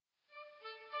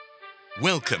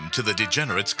Welcome to the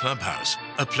Degenerates Clubhouse,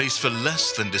 a place for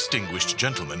less than distinguished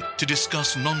gentlemen to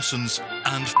discuss nonsense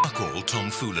and fuck-all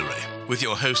tomfoolery, with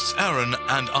your hosts Aaron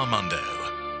and Armando.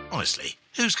 Honestly,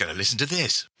 who's going to listen to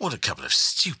this? What a couple of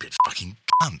stupid fucking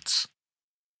cunts.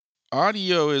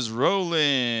 Audio is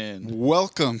rolling.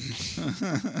 Welcome.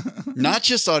 Not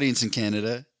just audience in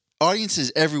Canada,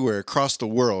 audiences everywhere across the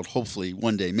world, hopefully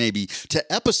one day maybe,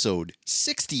 to episode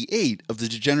 68 of the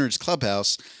Degenerates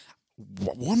Clubhouse.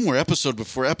 One more episode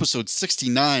before episode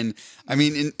 69. I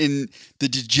mean, in the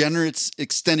Degenerates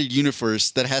extended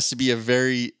universe, that has to be a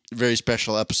very, very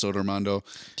special episode, Armando.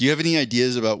 Do you have any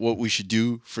ideas about what we should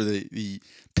do for the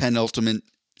penultimate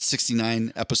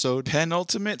 69 episode?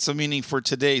 Penultimate? So meaning for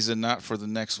today's and not for the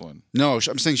next one? No,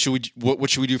 I'm saying what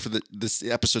should we do for this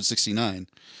episode 69?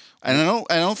 And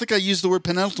I don't think I used the word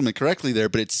penultimate correctly there,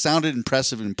 but it sounded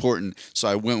impressive and important, so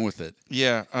I went with it.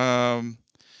 Yeah.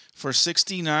 For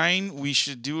 69, we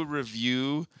should do a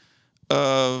review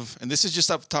of, and this is just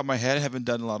off the top of my head, I haven't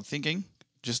done a lot of thinking,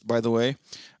 just by the way.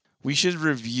 We should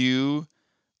review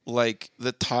like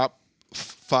the top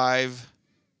 5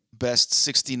 best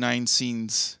 69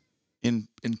 scenes in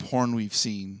porn we've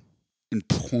seen. In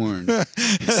porn.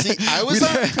 See, I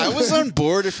was on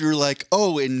board if you were like,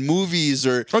 oh, in movies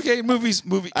or... Okay, movies,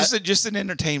 just in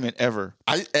entertainment ever.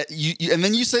 You and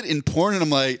then you said in porn, and I'm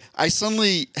like, I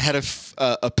suddenly had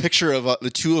a picture of the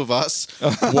two of us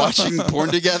watching porn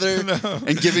together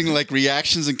and giving like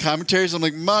reactions and commentaries. I'm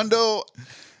like, Mondo,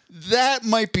 that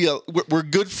might be we're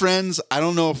good friends. I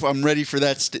don't know if I'm ready for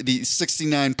that the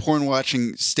 69 porn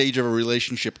watching stage of a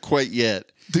relationship quite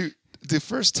yet. Dude, the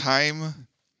first time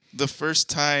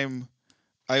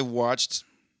I watched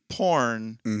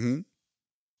porn,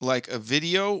 like a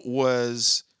video,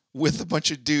 was with a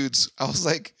bunch of dudes. I was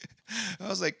like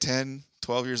 10,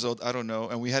 12 years old. I don't know.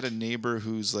 And we had a neighbor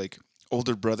whose like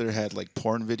older brother had like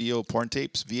porn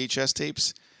tapes, VHS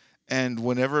tapes. And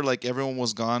whenever like everyone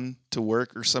was gone to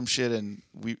work or some shit, and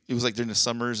it was like during the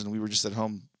summers and we were just at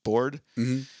home bored,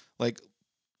 like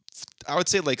I would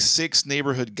say like 6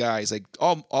 neighborhood guys, like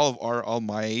all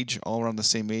my age, all around the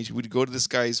same age. We'd go to this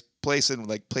guy's place and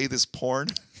like play this porn.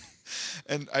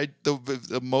 And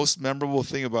the most memorable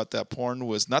thing about that porn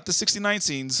was not the 69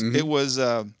 scenes. It was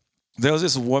there was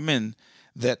this woman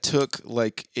that took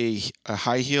like a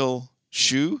high heel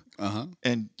shoe,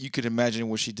 and you could imagine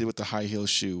what she did with the high heel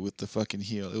shoe with the fucking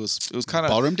heel. It was kind of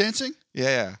ballroom dancing.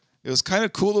 Yeah, it was kind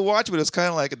of cool to watch, but it was kind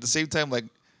of like at the same time like,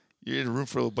 you're in a room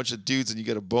full of a bunch of dudes and you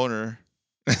get a boner.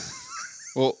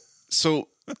 Well, so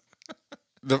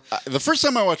the first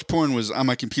time I watched porn was on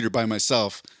my computer by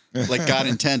myself, like God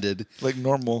intended. like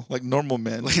normal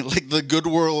men. Like the good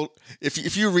world.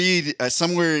 If you read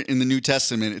somewhere in the New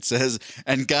Testament, it says,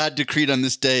 and God decreed on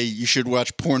this day you should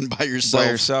watch porn by yourself.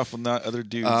 By yourself and not other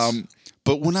dudes.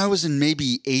 But when I was in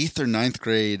maybe 8th or 9th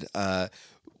grade,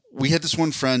 we had this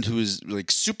one friend who was like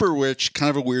super rich,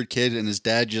 kind of a weird kid, and his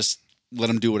dad just let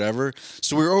him do whatever.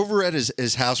 So we were over at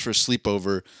his house for a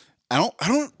sleepover. I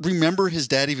don't remember his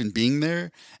dad even being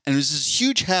there. And it was this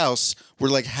huge house where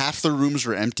like half the rooms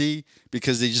were empty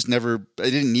because they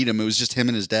didn't need him. It was just him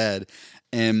and his dad.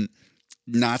 And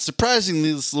not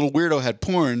surprisingly, this little weirdo had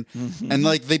porn. And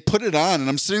like they put it on and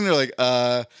I'm sitting there like,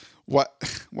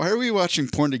 why are we watching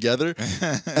porn together?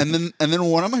 and then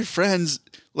one of my friends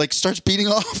like starts beating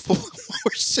off while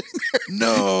we're sitting there.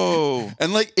 No.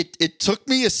 And like it took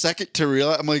me a second to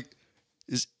realize. I'm like,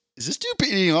 is this dude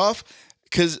beating off?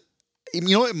 Because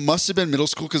you know, it must have been middle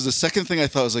school. Because the second thing I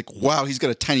thought was like, wow, he's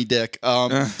got a tiny dick.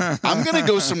 I'm gonna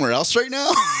go somewhere else right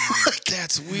now. Like,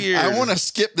 that's weird. I want to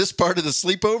skip this part of the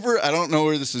sleepover. I don't know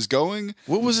where this is going.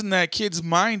 What was in that kid's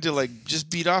mind to like just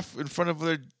beat off in front of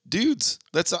other dudes?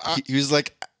 He was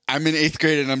like, I'm in 8th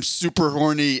grade and I'm super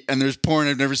horny and there's porn.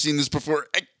 I've never seen this before.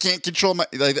 I can't control my...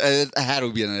 Like, I had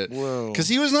to be in it. Whoa. Because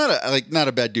he was not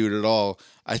a bad dude at all.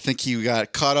 I think he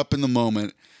got caught up in the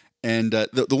moment. And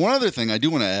the one other thing I do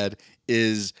want to add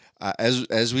is,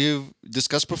 as we have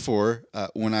discussed before,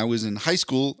 when I was in high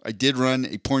school, I did run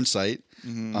a porn site,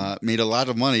 made a lot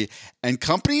of money, and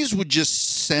companies would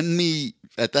just send me,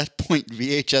 at that point,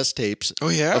 VHS tapes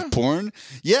of porn.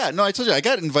 Yeah, no, I told you, I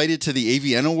got invited to the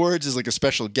AVN Awards as like a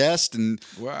special guest. And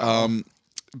wow.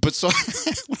 But so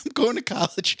when I'm going to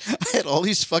college, I had all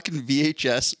these fucking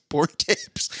VHS porn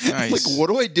tapes. Nice. I'm like, what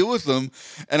do I do with them?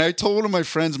 And I told one of my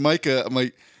friends, Micah,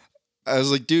 I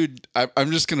was like, dude,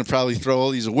 I'm just going to probably throw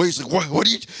all these away. He's like, what? What?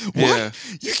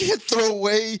 You can't throw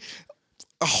away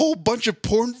a whole bunch of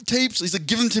porn tapes. He's like,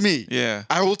 give them to me. Yeah.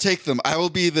 I will take them. I will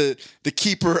be the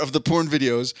keeper of the porn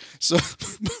videos. So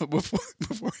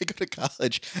before I go to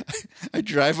college, I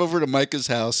drive over to Micah's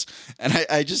house, and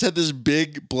I just had this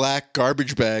big black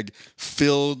garbage bag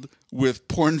filled with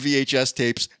porn VHS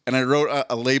tapes, and I wrote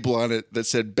a label on it that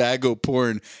said "Bago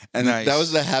Porn," and Nice. that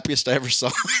was the happiest I ever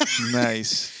saw.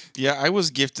 Nice. Yeah, I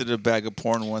was gifted a bag of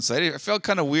porn once. I felt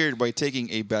kind of weird by taking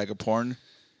a bag of porn,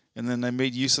 and then I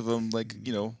made use of them, like,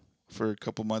 for a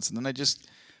couple months, and then I just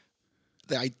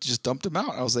dumped them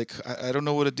out. I was like, I don't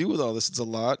know what to do with all this. It's a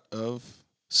lot of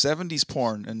 70s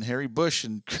porn and Harry Bush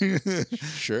and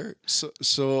Sure.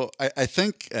 So I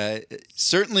think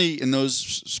certainly in those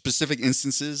specific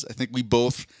instances, I think we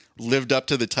both lived up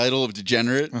to the title of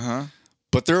degenerate.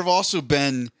 But there have also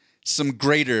been some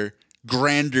grander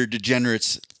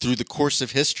degenerates through the course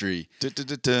of history.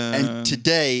 And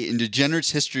today in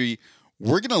Degenerates History,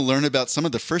 we're going to learn about some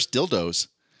of the first dildos.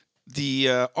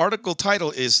 The article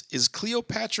title is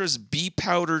Cleopatra's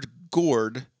Bee-Powdered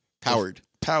Gourd. Powered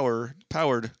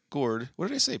gourd. What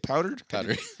did I say? Powdered?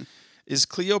 Powdered. Is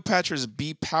Cleopatra's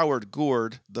bee-powered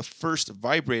gourd the first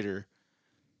vibrator?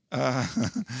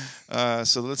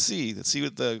 So let's see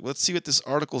what this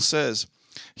article says.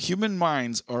 Human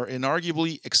minds are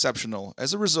inarguably exceptional.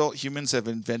 As a result, humans have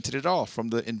invented it all, from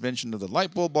the invention of the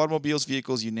light bulb, automobiles,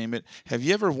 vehicles, you name it. Have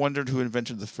you ever wondered who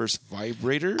invented the first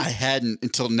vibrator? I hadn't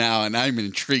until now, and I'm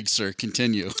intrigued, sir.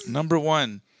 Continue. Number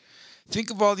 1. Think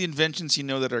of all the inventions you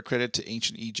know that are credited to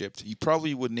ancient Egypt. You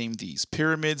probably would name these: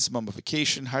 pyramids,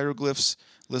 mummification, hieroglyphs,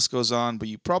 list goes on, but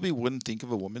you probably wouldn't think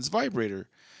of a woman's vibrator.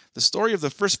 The story of the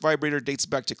first vibrator dates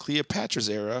back to Cleopatra's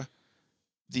era.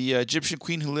 The Egyptian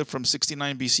queen who lived from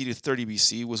 69 BC to 30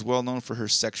 BC was well known for her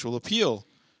sexual appeal.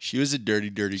 She was a dirty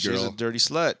girl. She was a dirty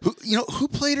slut. Who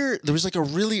played her? There was like a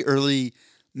really early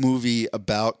movie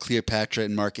about Cleopatra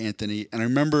and Mark Antony, and I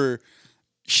remember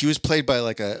she was played by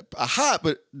like a hot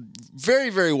but very,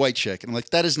 very white chick, and I'm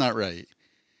like, that is not right.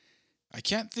 I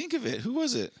can't think of it. Who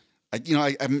was it? I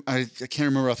can't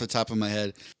remember off the top of my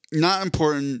head. Not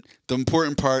important. The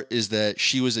important part is that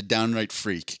she was a downright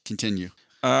freak. Continue.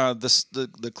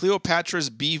 The Cleopatra's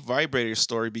bee vibrator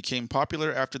story became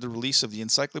popular after the release of the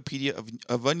Encyclopedia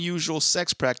of Unusual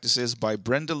Sex Practices by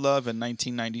Brenda Love in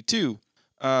 1992.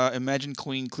 Imagine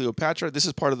Queen Cleopatra. This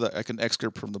is part of an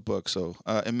excerpt from the book. So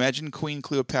imagine Queen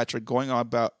Cleopatra going on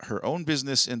about her own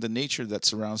business in the nature that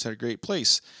surrounds her great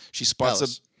place. She spots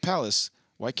a palace.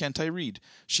 Why can't I read?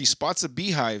 She spots a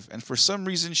beehive, and for some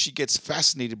reason she gets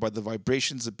fascinated by the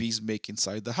vibrations the bees make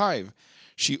inside the hive.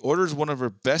 She orders one of her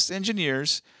best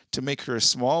engineers to make her a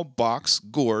small box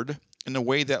gourd in a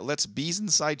way that lets bees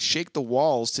inside shake the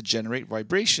walls to generate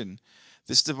vibration.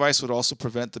 This device would also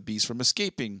prevent the bees from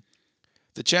escaping.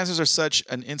 The chances are such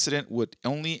an incident would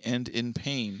only end in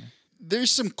pain.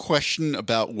 There's some question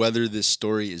about whether this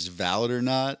story is valid or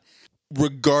not.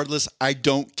 Regardless, I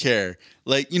don't care.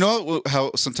 Like, you know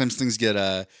how sometimes things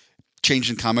get changed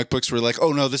in comic books where like,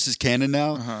 oh no, this is canon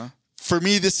now? For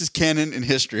me, this is canon in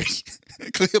history.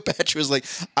 Cleopatra was like,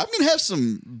 I'm going to have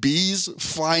some bees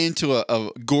fly into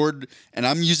a gourd, and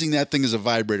I'm using that thing as a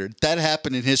vibrator. That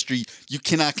happened in history. You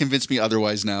cannot convince me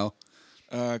otherwise now.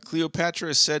 Cleopatra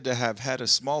is said to have had a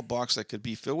small box that could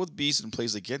be filled with bees and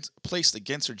placed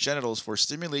against her genitals for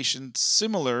stimulation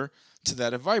similar to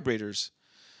that of vibrators.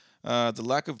 The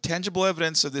lack of tangible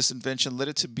evidence of this invention led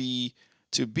it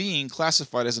to being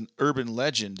classified as an urban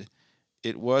legend.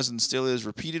 It was and still is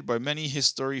repeated by many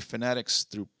history fanatics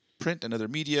through print and other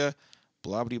media.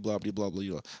 Blah, blah, blah, blah, blah,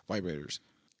 blah, vibrators.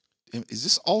 Is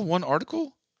this all one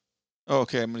article? Oh,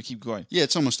 okay, I'm going to keep going. Yeah,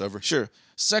 it's almost over. Sure.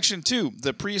 Section 2,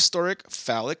 the prehistoric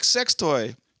phallic sex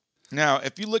toy. Now,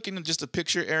 if you look into just a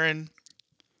picture, Aaron,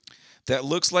 that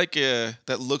looks like a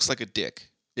dick.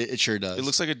 It sure does. It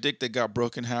looks like a dick that got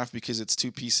broken in half because it's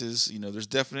two pieces. You know, there's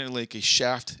definitely like a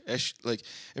shaft, like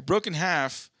it broke in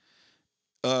half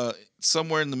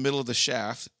somewhere in the middle of the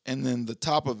shaft, and then the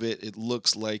top of it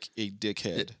looks like a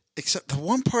dickhead. Except the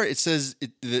one part, it says,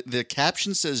 the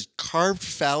caption says carved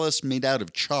phallus made out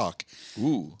of chalk.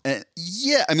 Ooh.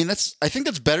 Yeah, I mean, I think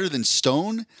that's better than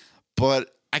stone, but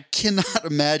I cannot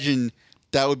imagine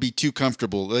that would be too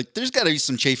comfortable. Like, there's got to be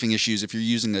some chafing issues if you're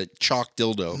using a chalk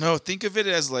dildo. No, think of it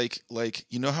as like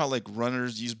you know how like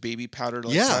runners use baby powder?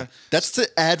 That's to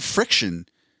add friction.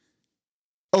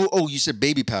 Oh, you said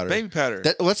baby powder. Baby powder.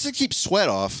 That's to keep sweat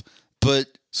off, but...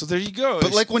 So there you go.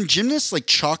 But like when gymnasts like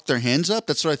chalk their hands up,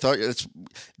 that's what I thought.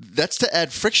 That's to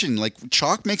add friction. Like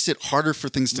chalk makes it harder for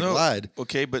things to glide.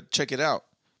 Okay, but check it out.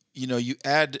 You know, you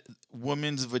add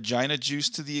woman's vagina juice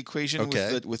to the equation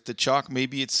with the chalk.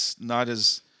 Maybe it's not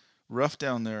as rough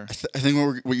down there. I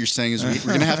think what you're saying is we're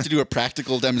going to have to do a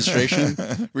practical demonstration.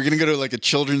 We're going to go to like a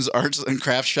children's arts and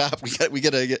crafts shop. We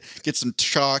got to get some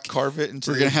chalk, Carve it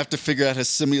into. We're going to have to figure out how to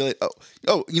simulate.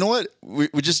 Oh, you know what? We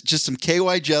just some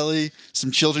KY jelly,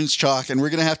 some children's chalk, and we're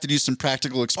going to have to do some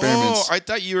practical experiments. Oh, I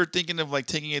thought you were thinking of like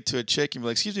taking it to a chick and be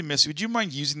like, "Excuse me, miss, would you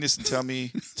mind using this and tell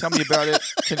me about it?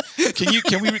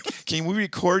 Can we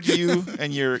record you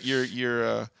and your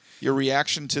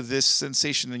reaction to this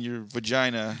sensation in your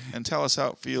vagina and tell us how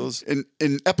it feels?" In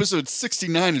episode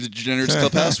 69 of the Degenerates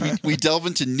Clubhouse, we delve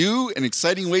into new and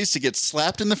exciting ways to get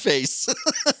slapped in the face.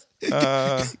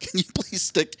 Can you please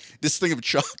stick this thing of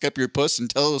chalk up your puss and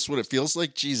tell us what it feels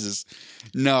like? Jesus,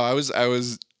 no, I was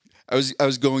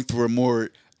going through a more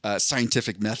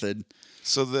scientific method.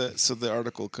 So the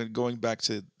article, going back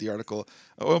to the article.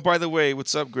 Oh, by the way,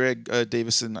 what's up, Greg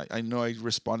Davison? I know I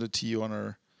responded to you on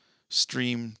our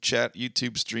stream chat,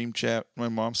 YouTube stream chat. My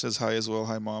mom says hi as well.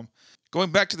 Hi, Mom. Going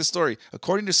back to the story,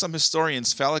 according to some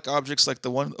historians, phallic objects like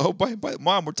the one... Oh, by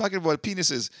Mom, we're talking about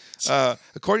penises.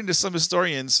 According to some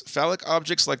historians, phallic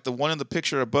objects like the one in the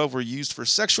picture above were used for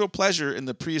sexual pleasure in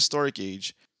the prehistoric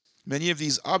age. Many of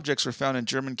these objects were found in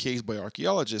German caves by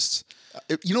archaeologists.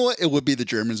 You know what? It would be the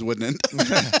Germans, wouldn't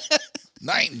it?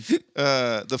 9.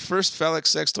 The first phallic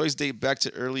sex toys date back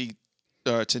to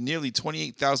nearly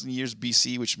 28,000 years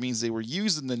BC, which means they were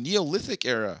used in the Neolithic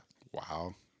era.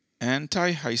 Wow.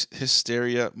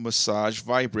 Anti-hysteria massage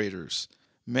vibrators.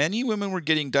 Many women were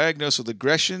getting diagnosed with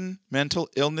aggression, mental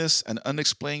illness, and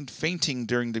unexplained fainting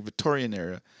during the Victorian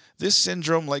era. This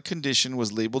syndrome-like condition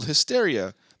was labeled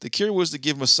hysteria. The cure was to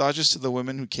give massages to the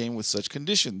women who came with such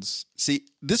conditions. See,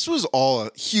 this was all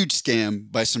a huge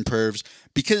scam by some pervs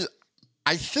because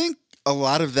I think a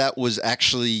lot of that was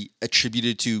actually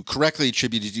correctly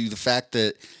attributed to the fact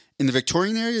that in the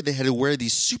Victorian era, they had to wear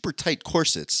these super tight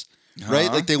corsets,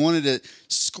 right? Like they wanted to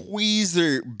squeeze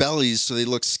their bellies so they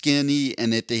looked skinny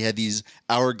and that they had these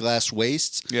hourglass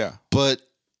waists. Yeah. But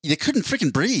they couldn't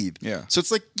freaking breathe. Yeah. So it's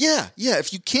like, yeah.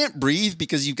 If you can't breathe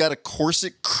because you've got a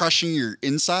corset crushing your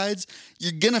insides,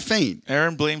 you're going to faint.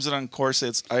 Aaron blames it on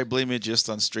corsets. I blame it just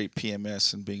on straight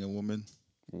PMS and being a woman.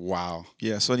 Wow.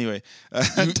 Yeah, so anyway.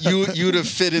 You would have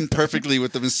fit in perfectly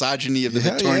with the misogyny of the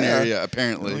Victorian area,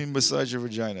 apparently. Let me massage your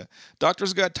vagina.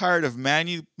 Doctors got tired of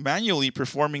manually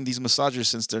performing these massages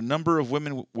since their number of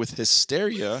women with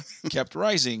hysteria kept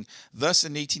rising. Thus,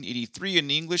 in 1883, an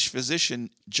English physician,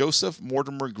 Joseph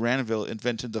Mortimer Granville,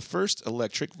 invented the first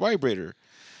electric vibrator.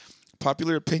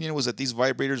 Popular opinion was that these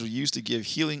vibrators were used to give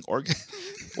healing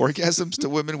orgasms to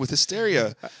women with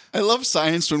hysteria. I love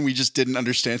science when we just didn't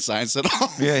understand science at all.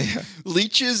 Yeah.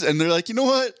 Leeches, and they're like, you know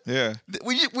what? Yeah.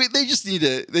 They just need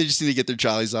to get their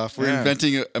jollies off. We're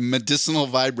inventing a medicinal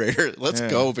vibrator. Let's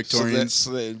go, Victorians.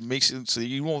 So that it makes it so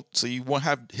you won't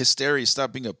have hysteria.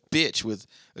 Stop being a bitch with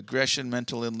aggression,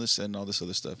 mental illness, and all this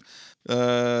other stuff.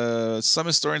 Some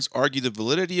historians argue the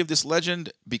validity of this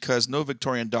legend because no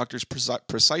Victorian doctors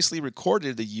precisely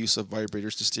recorded the use of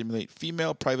vibrators to stimulate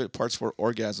female private parts for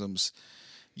orgasms.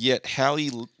 Yet Hallie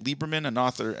Lieberman, an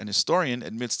author and historian,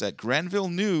 admits that Granville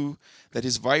knew that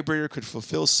his vibrator could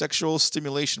fulfill sexual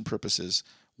stimulation purposes.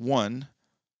 1.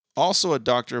 Also a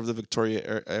doctor of the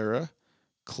Victoria era,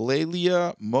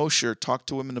 Clelia Mosher talked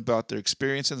to women about their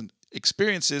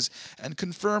experiences and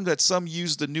confirmed that some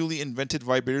used the newly invented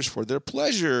vibrators for their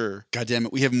pleasure. God damn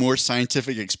it, we have more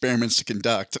scientific experiments to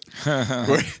conduct.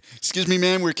 Excuse me,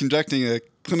 ma'am, we're conducting a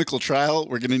clinical trial.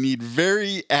 We're going to need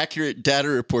very accurate data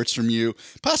reports from you,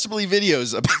 possibly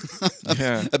videos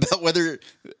about whether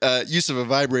use of a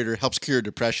vibrator helps cure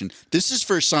depression. This is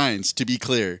for science, to be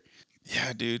clear.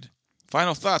 Yeah, dude.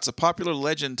 Final thoughts. A popular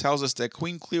legend tells us that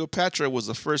Queen Cleopatra was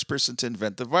the first person to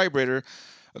invent the vibrator.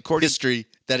 History.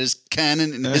 That is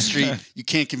canon in history. You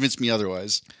can't convince me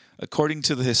otherwise. According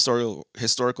to the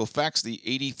historical facts, the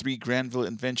 83 Granville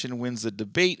invention wins the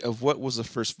debate of what was the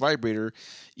first vibrator.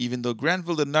 Even though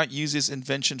Granville did not use his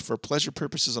invention for pleasure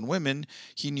purposes on women,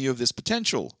 he knew of this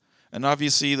potential. And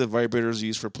obviously, the vibrator is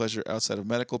used for pleasure outside of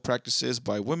medical practices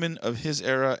by women of his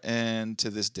era and to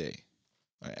this day.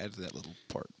 I added that little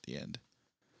part at the end.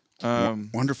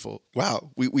 Wonderful.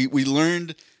 Wow. We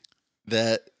learned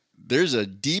that there's a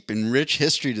deep and rich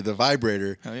history to the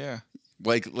vibrator. Hell yeah.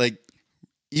 Like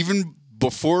even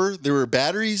before there were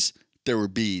batteries, there were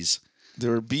bees. There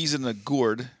were bees in a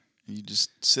gourd. You just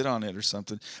sit on it or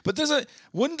something. But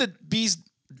wouldn't the bees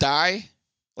die?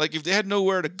 Like if they had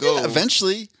nowhere to go? Yeah,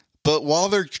 eventually. But while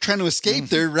they're trying to escape,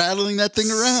 they're rattling that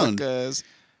thing around. Suckers.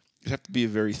 It'd have to be a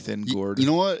very thin gourd. You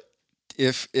know what?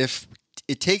 If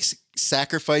it takes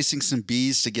sacrificing some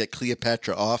bees to get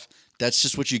Cleopatra off, that's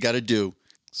just what you got to do.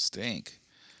 Stank.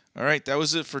 All right, that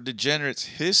was it for Degenerates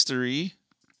history.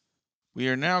 We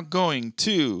are now going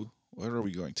to... What are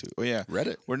we going to? Oh, yeah.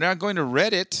 Reddit. We're now going to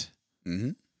Reddit.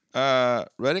 Mm-hmm.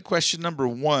 Reddit question number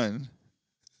 1.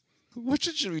 Which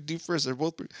should we do first? They're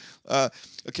both...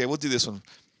 Okay, we'll do this one.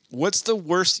 What's the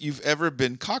worst you've ever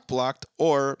been cock-blocked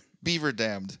or beaver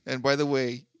damned? And by the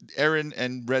way, Aaron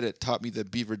and Reddit taught me that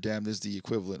beaver damned is the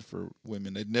equivalent for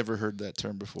women. I'd never heard that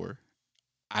term before.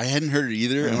 I hadn't heard it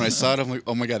either. And when I saw it, I'm like,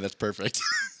 oh my God, that's perfect.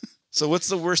 So what's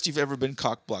the worst you've ever been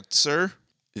cock-blocked, sir?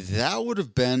 That would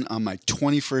have been on my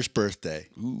 21st birthday.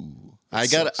 Ooh. I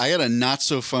got a not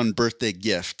so fun birthday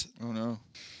gift. Oh no.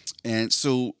 And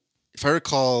so if I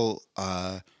recall,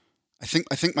 I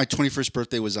think my 21st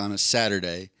birthday was on a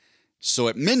Saturday. So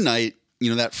at midnight,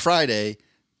 that Friday,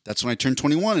 that's when I turned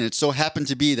 21. And it so happened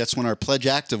to be that's when our pledge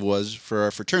active was for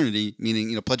our fraternity,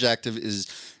 meaning, pledge active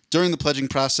is during the pledging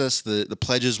process, the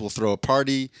pledges will throw a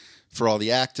party for all the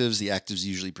actives. The actives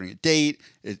usually bring a date.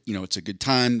 It's a good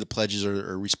time. The pledges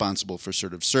are responsible for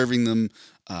sort of serving them,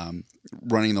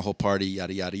 running the whole party,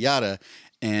 yada, yada, yada.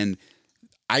 And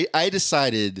I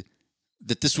decided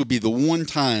that this would be the one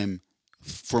time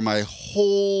for my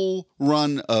whole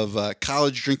run of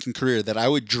college drinking career that I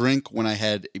would drink when I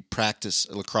had a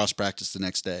lacrosse practice the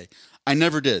next day. I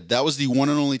never did. That was the one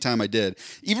and only time I did.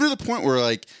 Even to the point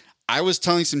where, I was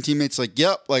telling some teammates,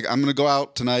 yep, I'm going to go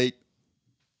out tonight.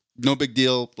 No big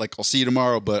deal. I'll see you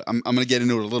tomorrow, but I'm going to get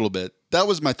into it a little bit. That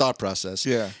was my thought process.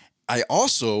 Yeah. I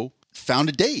also found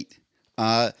a date.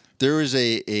 There was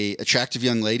a attractive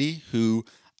young lady who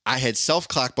I had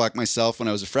self-clock-blocked myself when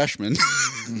I was a freshman.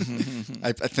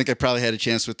 I think I probably had a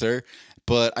chance with her.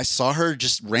 But I saw her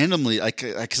just randomly,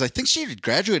 because I think she had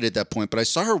graduated at that point, but I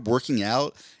saw her working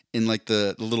out in,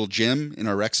 the little gym in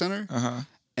our rec center. Uh-huh.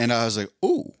 And I was like,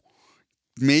 ooh.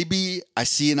 Maybe I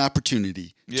see an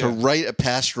opportunity to right a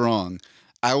past wrong.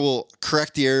 I will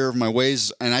correct the error of my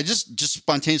ways. And I just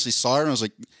spontaneously saw her and I was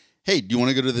like, hey, do you want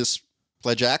to go to this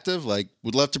pledge active?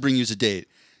 Would love to bring you as a date.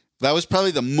 That was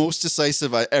probably the most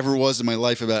decisive I ever was in my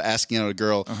life about asking out a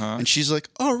girl. Uh-huh. And she's like,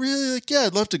 oh, really? Yeah,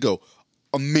 I'd love to go.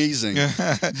 Amazing.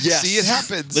 Yes. See, it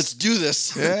happens. Let's do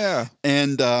this. Yeah.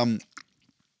 And I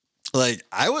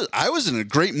was in a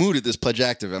great mood at this pledge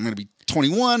active. I'm going to be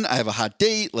 21. I have a hot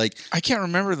date. I can't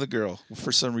remember the girl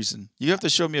for some reason. You have to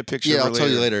show me a picture. Yeah, of her I'll tell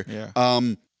you later. Yeah.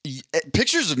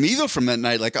 Pictures of me though from that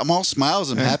night, I'm all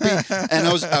smiles, I'm happy, and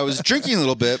I was drinking a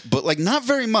little bit, but not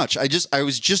very much. I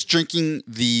was just drinking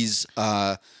these.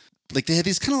 They had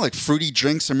these kind of fruity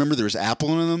drinks. I remember there was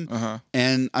apple in them,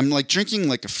 and I'm drinking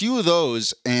a few of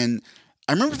those, and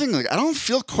I remember thinking I don't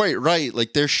feel quite right.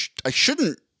 I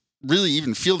shouldn't really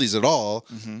even feel these at all.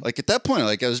 Mm-hmm. At that point,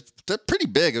 I was pretty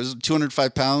big. I was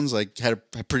 205 pounds. Had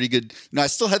a pretty good. I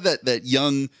still had that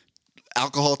young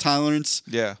alcohol tolerance.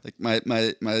 Yeah. My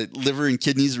liver and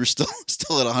kidneys were still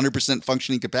at 100%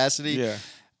 functioning capacity. Yeah.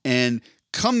 And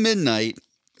come midnight,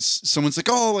 someone's like,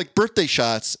 "Oh, birthday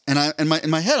shots," and in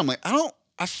my head, I'm like,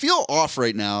 I feel off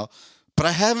right now, but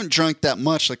I haven't drank that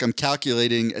much. I'm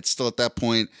calculating. It's still at that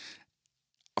point.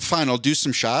 Fine, I'll do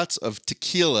some shots of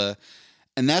tequila.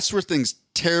 And that's where things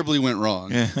terribly went wrong.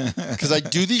 Because I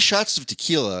do these shots of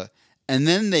tequila, and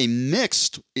then they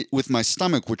mixed it with my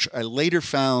stomach, which I later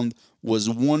found was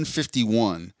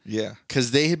 151. Yeah.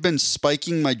 Because they had been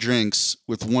spiking my drinks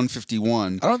with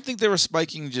 151. I don't think they were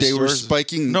spiking just They were yours.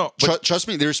 spiking. No. Trust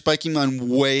me, they were spiking mine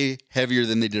way heavier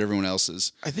than they did everyone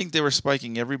else's. I think they were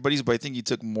spiking everybody's, but I think you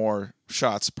took more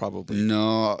shots probably.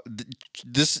 No.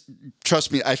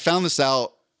 Trust me, I found this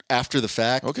out after the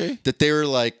fact. Okay. That they were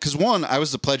because one, I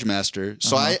was the pledge master,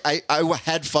 so I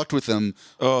had fucked with them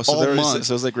all month.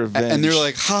 So it was revenge. And they were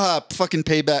like, ha, fucking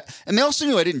payback. And they also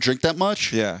knew I didn't drink that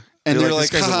much. Yeah. And they were like,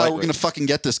 "This guy's a haha, we're lightweight." going to fucking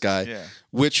get this guy. Yeah.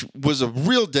 Which was a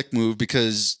real dick move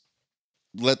because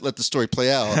let the story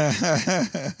play out.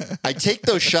 I take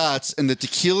those shots and the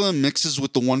tequila mixes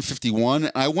with the 151.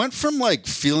 And I went from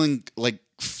feeling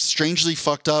strangely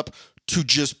fucked up to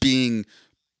just being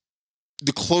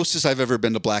the closest I've ever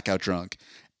been to blackout drunk.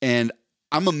 And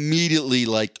I'm immediately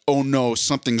oh no,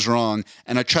 something's wrong.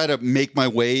 And I try to make my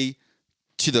way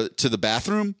to the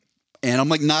bathroom. And I'm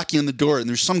knocking on the door, and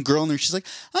there's some girl in there. She's like,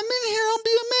 I'm in here. I'll be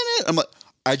a minute. I'm like,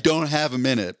 I don't have a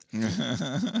minute.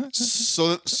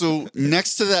 So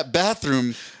next to that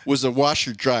bathroom was a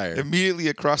washer dryer. Immediately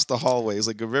across the hallway. It's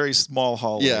a very small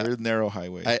hallway. Yeah. Very narrow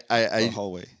highway.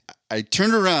 Hallway. I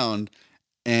turned around,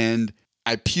 and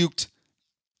I puked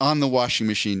on the washing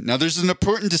machine. Now, there's an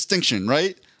important distinction,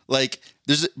 right?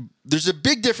 There's a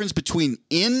big difference between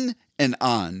in and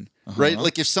on. Right?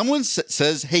 If someone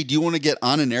says, hey, do you want to get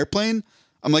on an airplane?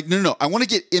 I'm like, no. I want to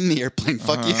get in the airplane.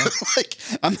 Fuck you. Like,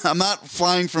 I'm not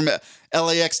flying from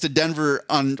LAX to Denver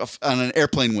on an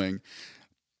airplane wing.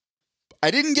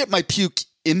 I didn't get my puke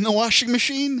in the washing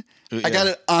machine. I got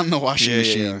it on the washing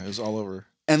machine. Yeah, it was all over.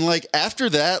 And like after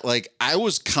that, like I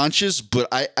was conscious, but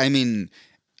I mean,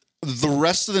 the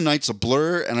rest of the night's a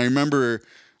blur. And I remember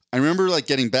like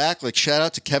getting back. Like shout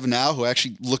out to Kevin Now, who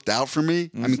actually looked out for me.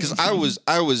 I mean, because I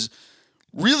was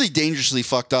really dangerously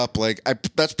fucked up. Like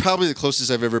that's probably the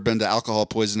closest I've ever been to alcohol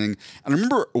poisoning. And I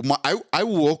remember I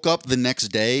woke up the next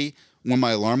day when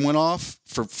my alarm went off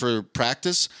for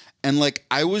practice, and like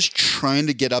I was trying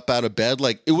to get up out of bed.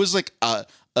 Like it was like a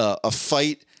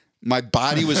fight. My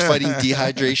body was fighting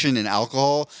dehydration and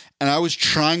alcohol, and I was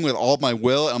trying with all my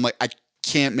will. And I'm like, I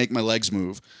can't make my legs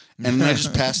move. And then I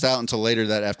just passed out until later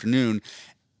that afternoon.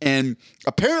 And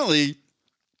apparently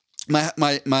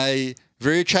my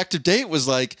very attractive date was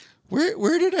like,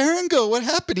 where did Aaron go? What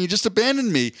happened? He just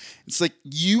abandoned me. It's like,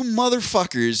 you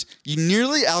motherfuckers, you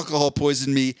nearly alcohol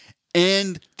poisoned me,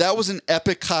 and that was an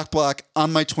epic cock block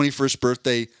on my 21st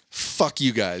birthday. Fuck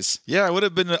you guys. Yeah, it would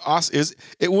have been awesome.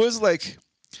 It was like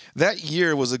that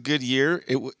year was a good year.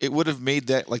 It would have made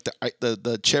that like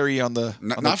the cherry on the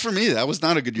not for me. That was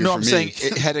not a good year for me. No, I'm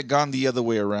saying had it gone the other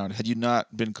way around, had you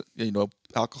not been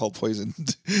alcohol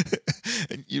poisoned,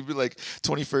 and you'd be like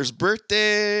 21st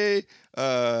birthday.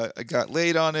 I got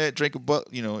laid on it, drank a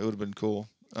it would have been cool.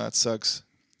 That sucks.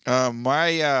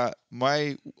 My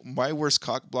worst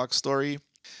cock block story.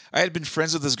 I had been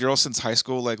friends with this girl since high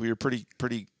school. Like we were pretty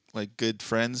like good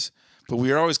friends, but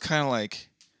we were always kind of like.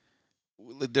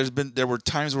 There were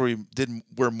times where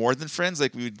we're more than friends.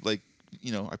 Like we would like,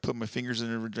 I put my fingers in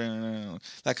her vagina,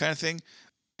 that kind of thing.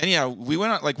 And yeah, we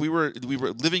went out, like we were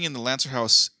living in the Lancer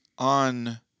house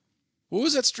on, what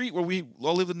was that street where we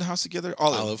all lived in the house together?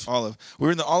 Olive. We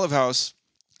were in the Olive house,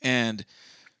 and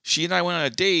she and I went on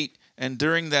a date. And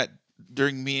during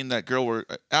me and that girl were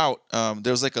out,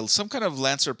 there was like some kind of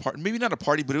Lancer party. Maybe not a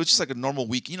party, but it was just like a normal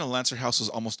week. Lancer house was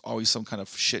almost always some kind of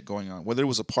shit going on. Whether it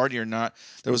was a party or not,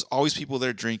 there was always people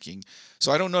there drinking.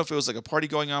 So I don't know if it was like a party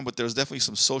going on, but there was definitely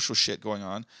some social shit going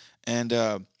on. And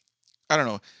I don't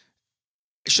know.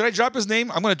 Should I drop his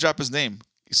name? I'm going to drop his name.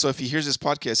 So if he hears this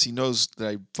podcast, he knows that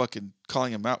I'm fucking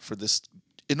calling him out for this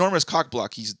enormous cock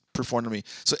block he's performed on me.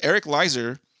 So Eric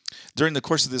Leiser, during the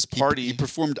course of this party, he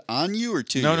performed on you or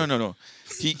to you? No.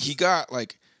 He got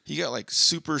like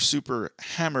super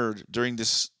hammered during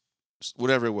this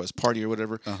whatever it was, party or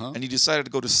whatever, and he decided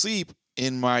to go to sleep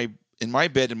in my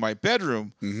bed in my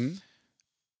bedroom. Mm-hmm.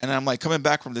 And I'm like coming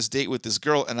back from this date with this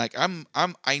girl, and like I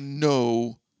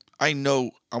know I'm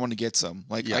gonna get some.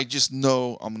 Like I just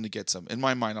know I'm gonna get some. In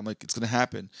my mind, I'm like, it's gonna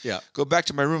happen. Yeah. Go back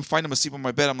to my room, find him asleep on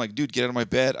my bed. I'm like, dude, get out of my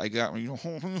bed. You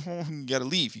gotta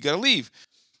leave. You gotta leave.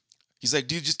 He's like,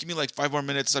 dude, just give me like 5 more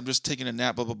minutes. I'm just taking a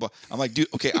nap, blah, blah, blah. I'm like,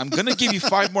 dude, okay, I'm going to give you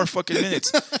 5 more fucking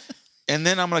minutes. And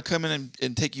then I'm going to come in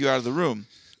and take you out of the room.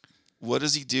 What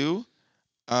does he do?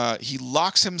 He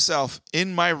locks himself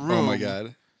in my room. Oh, my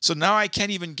God. So now I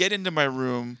can't even get into my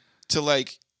room to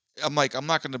like, I'm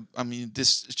not going to,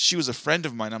 she was a friend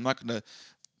of mine. I'm not going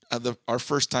to, our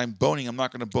first time boning, I'm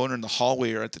not going to bone her in the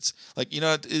hallway or it's like,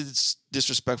 it's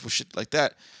disrespectful shit like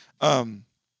that.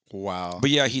 Wow.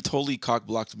 But yeah, he totally cock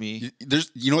blocked me. There's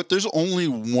only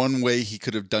one way he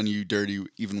could have done you dirty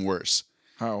even worse.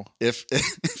 How? If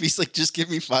he's like, just give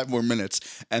me 5 more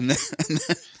minutes, and then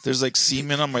there's like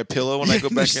semen on my pillow when I go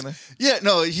back in there. Yeah,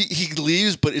 no, he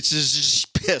leaves, but it's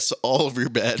just piss all over your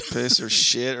bed. Piss or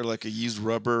shit or like a used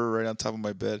rubber right on top of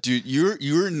my bed. Dude,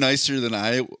 you're nicer than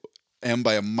I am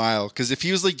by a mile. Because if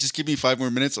he was like, just give me 5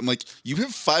 more minutes, I'm like, you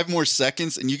have 5 more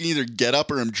seconds, and you can either get up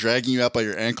or I'm dragging you out by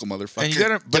your ankle, motherfucker. And you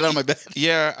gotta get out of my bed.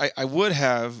 Yeah, I would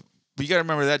have, but you gotta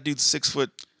remember that dude's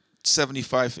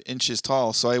 6'75"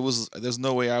 tall. So there's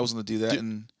no way I was gonna do that. Dude,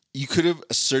 and you could have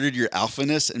asserted your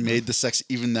alphaness and made the sex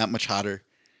even that much hotter.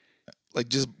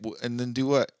 Like and then do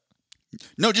what?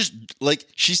 No, just like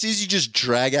she sees you just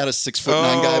drag out a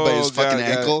 6'9" guy by his fucking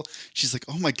ankle. She's like,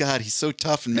 "Oh my God, he's so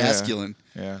tough and masculine."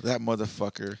 Yeah, that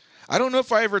motherfucker. I don't know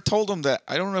if I ever told him that.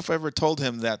 I don't know if I ever told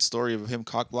him that story of him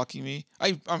cock blocking me.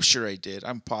 I'm sure I did.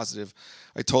 I'm positive.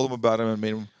 I told him about him and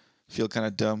made him feel kind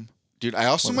of dumb. Dude, I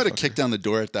also might have kicked down the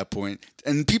door at that point.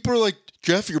 And people are like,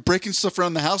 "Jeff, you're breaking stuff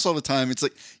around the house all the time." It's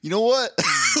like, you know what?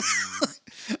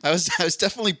 I was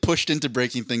definitely pushed into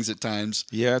breaking things at times.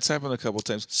 Yeah, it's happened a couple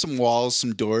times. Some walls,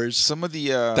 some doors. Some of the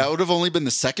that would have only been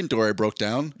the second door I broke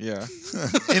down. Yeah,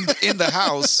 in the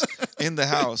house.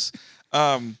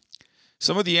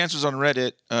 Some of the answers on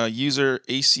Reddit. User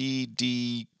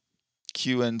ACDQNZ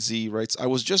writes, "I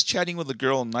was just chatting with a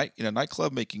girl in a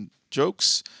nightclub, making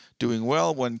jokes, doing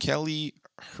well when Kelly,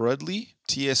 Hrudley,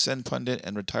 TSN pundit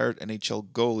and retired NHL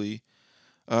goalie,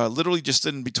 literally just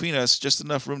stood in between us, just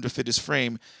enough room to fit his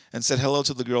frame, and said hello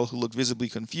to the girl who looked visibly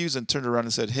confused and turned around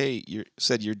and said, "Hey,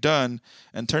 you're done,"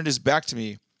 and turned his back to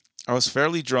me. I was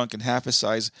fairly drunk and half his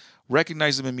size,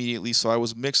 recognized him immediately, so I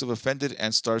was a mix of offended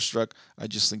and starstruck. I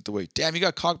just slinked away. Damn, you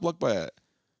got cock-blocked by a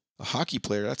hockey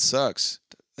player. That sucks.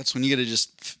 That's when you gotta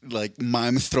just like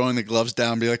mime throwing the gloves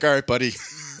down and be like, all right, buddy.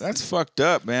 That's fucked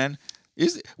up, man.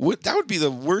 That would be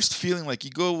the worst feeling? Like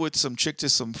you go with some chick to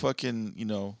some fucking,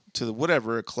 to the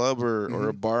whatever, a club or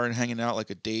a bar and hanging out like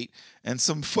a date, and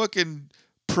some fucking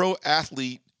pro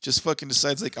athlete just fucking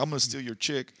decides like, I'm gonna steal your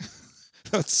chick.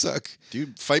 That would suck.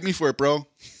 Dude, fight me for it, bro.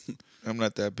 I'm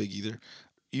not that big either.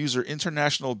 User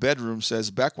International Bedroom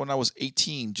says, back when I was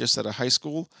 18, just out of high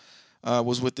school,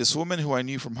 was with this woman who I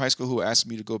knew from high school who asked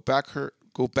me to go back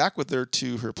with her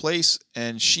to her place,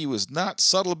 and she was not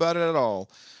subtle about it at all.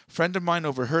 Friend of mine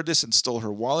overheard this and stole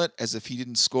her wallet. As if he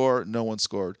didn't score, no one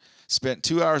scored. Spent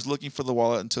 2 hours looking for the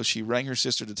wallet until she rang her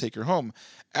sister to take her home.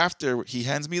 After, he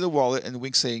hands me the wallet and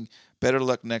winks, saying, better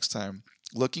luck next time.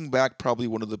 Looking back, probably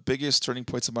one of the biggest turning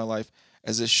points of my life,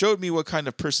 as it showed me what kind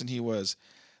of person he was.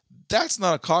 That's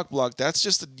not a cock block. That's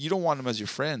just you don't want him as your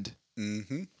friend.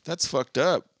 Mm-hmm. That's fucked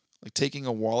up. Like taking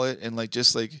a wallet and like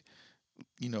just like,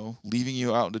 leaving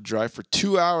you out to dry for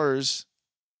 2 hours.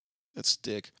 That's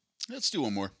dick. Let's do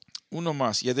one more. Uno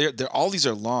más. Yeah, they're all these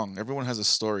are long. Everyone has a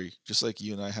story, just like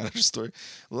you and I had a story.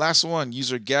 Last one.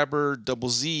 User Gabber Double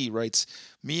Z writes,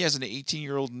 me as an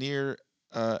 18-year-old near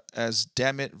as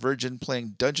dammit virgin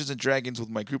playing Dungeons and Dragons with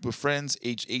my group of friends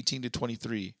aged 18 to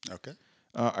 23. Okay.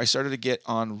 I started to get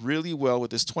on really well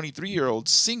with this 23-year-old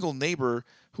single neighbor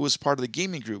who was part of the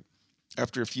gaming group.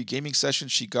 After a few gaming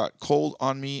sessions, she got cold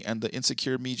on me, and the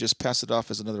insecure me just passed it off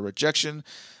as another rejection.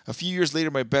 A few years later,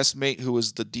 my best mate, who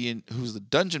was the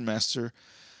dungeon master,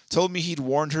 told me he'd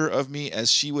warned her of me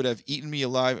as she would have eaten me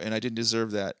alive, and I didn't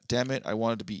deserve that. Damn it, I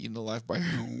wanted to be eaten alive by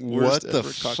her. What the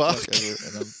fuck?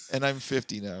 Ever, and I'm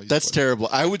 50 now. That's terrible.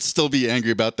 I would still be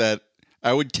angry about that.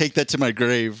 I would take that to my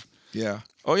grave. Yeah.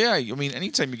 Oh, yeah. I mean,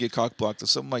 anytime you get cock blocked or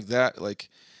something like that, like,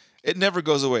 it never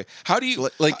goes away. How do you...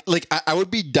 I would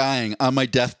be dying on my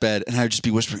deathbed, and I would just be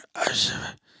whispering,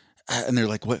 and they're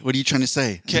like, what are you trying to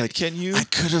say? Can you... I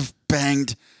could have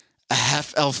banged a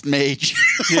half-elf mage.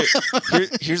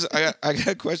 I got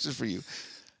a question for you.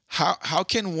 How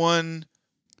can one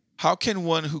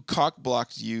who cock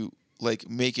blocked you, like,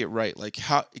 make it right? Like,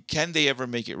 how can they ever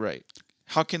make it right?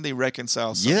 How can they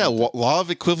reconcile something? Yeah, law of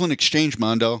equivalent exchange,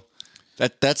 Mondo.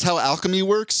 That's how alchemy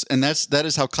works, and that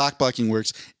is how cockblocking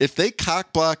works. If they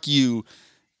cockblock you,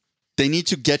 they need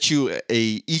to get you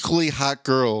a equally hot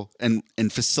girl and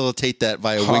facilitate that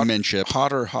via wingmanship.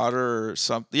 Hotter or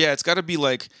something. Yeah, it's got to be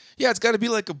like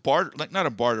a barter, like not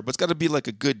a barter, but it's got to be like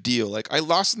a good deal. Like I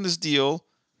lost in this deal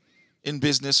in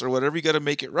business or whatever. You got to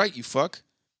make it right. You fuck.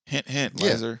 Hint,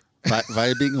 Lizer.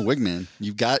 Via being a wingman,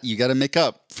 you got to make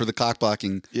up for the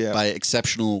cockblocking by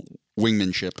exceptional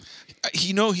wingmanship.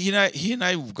 He and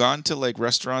I've gone to like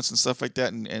restaurants and stuff like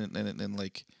that and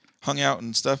like hung out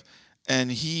and stuff,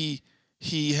 and he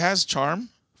has charm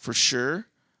for sure,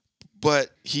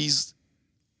 but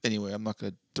anyway, I'm not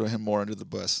gonna throw him more under the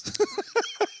bus.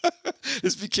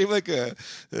 This became like a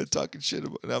talking shit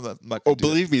about. I'm not gonna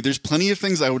believe me, there's plenty of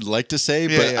things I would like to say,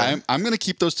 but I'm gonna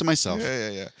keep those to myself.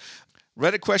 Yeah.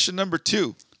 Reddit question number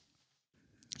 2.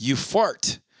 You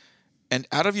fart, and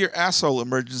out of your asshole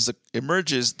emerges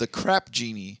the crap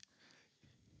genie.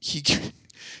 He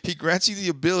grants you the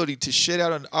ability to shit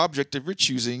out an object of your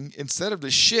choosing instead of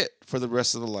the shit for the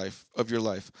rest of your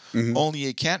life. Mm-hmm. Only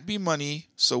it can't be money,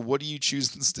 so what do you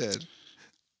choose instead?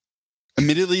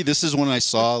 Admittedly, this is one I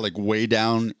saw like way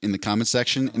down in the comment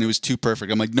section, and it was too perfect.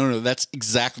 I'm like, no, that's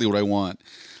exactly what I want.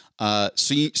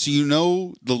 So you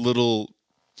know the little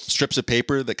strips of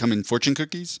paper that come in fortune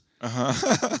cookies?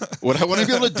 Uh-huh. What I want to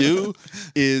be able to do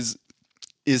is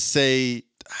say,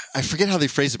 I forget how they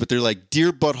phrase it, but they're like,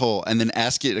 dear butthole, and then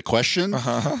ask it a question.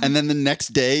 Uh-huh. And then the next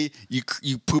day you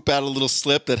poop out a little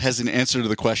slip that has an answer to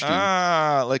the question.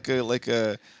 Like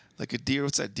a dear,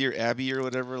 what's that, Dear Abby or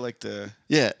whatever, like the...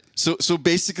 Yeah. So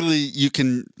basically you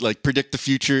can like predict the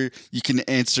future. You can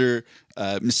answer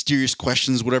mysterious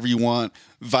questions, whatever you want,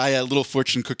 via little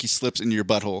fortune cookie slips into your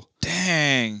butthole.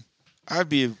 Dang. I'd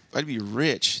be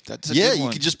rich. That's a good one.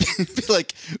 You could just be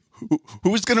like,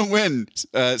 who's gonna win,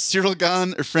 Cyril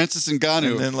Gahn or Francis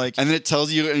Ngannou? And then it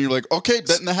tells you, and you're like, okay,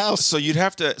 bet in the house. So you'd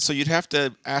have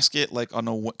to ask it like on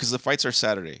because the fights are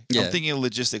Saturday. Yeah. I'm thinking of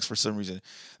logistics for some reason.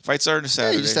 Fights are on a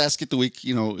Saturday. Yeah, you just ask it the week,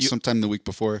 sometime the week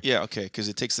before. Yeah, okay, because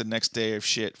it takes the next day of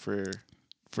shit for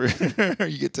for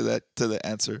you get to the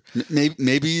answer.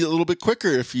 Maybe a little bit quicker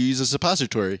if you use a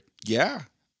suppository. Yeah,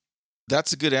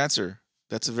 that's a good answer.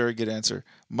 That's a very good answer.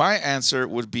 My answer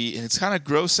would be, and it's kind of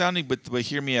gross sounding, but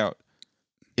hear me out.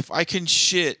 If I can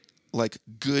shit like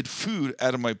good food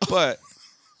out of my butt,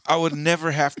 I would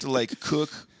never have to like cook.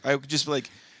 I would just be like,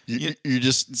 You're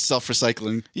just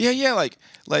self-recycling. yeah, like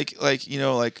I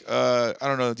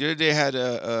don't know. The other day I had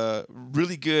a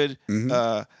really good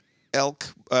elk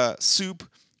soup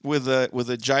with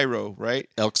a gyro, right?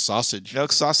 Elk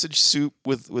sausage soup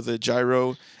with a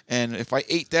gyro, and if I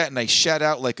ate that and I shat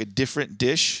out like a different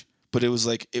dish, but it was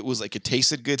like it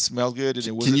tasted good, smelled good, and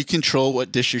it was. Can you control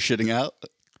what dish you're shitting out,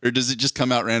 or does it just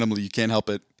come out randomly? You can't help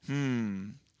it.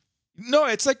 No,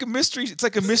 it's like a mystery. It's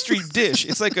like a mystery dish.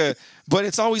 It's like but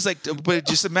it's always like. But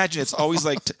just imagine, it's always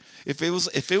like if it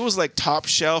was like top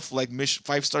shelf, like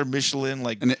 5-star Michelin,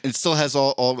 like. And it still has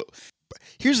all.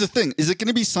 Here's the thing: is it going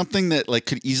to be something that like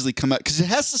could easily come out? Because it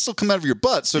has to still come out of your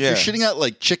butt. So if you're shitting out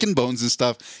like chicken bones and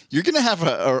stuff, you're going to have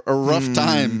a rough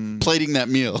time plating that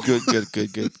meal. Good.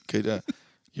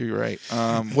 You're right.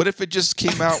 What if it just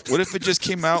came out? What if it just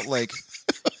came out like?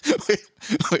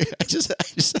 Wait, I just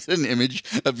had an image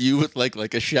of you with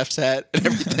like a chef's hat and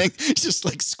everything, just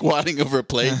like squatting over a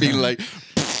plate, being like,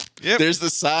 "Yep, there's the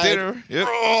side. Dinner. Yep.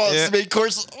 Oh, it's the main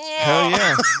course. Oh. Hell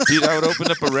yeah, dude! I would open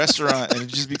up a restaurant and it'd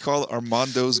just be called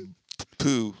Armando's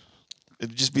Poo.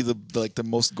 It'd just be the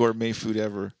most gourmet food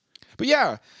ever. But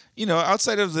yeah,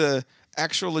 outside of the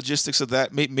actual logistics of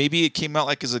that, maybe it came out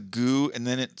like as a goo, and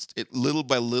then it little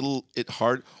by little it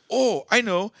hard. Oh, I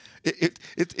know.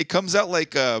 It comes out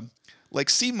like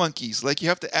sea monkeys. Like you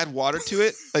have to add water to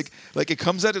it. Like it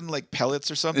comes out in like pellets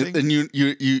or something. And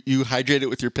you hydrate it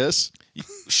with your piss.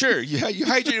 Sure, you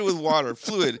hydrate it with water,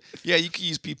 fluid. Yeah, you can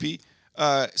use pee.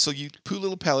 So you poo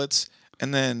little pellets,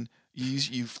 and then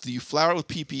you flour it with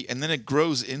pee, and then it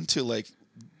grows into like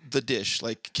the dish,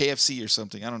 like KFC or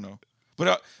something. I don't know,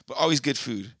 but always good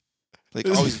food. Like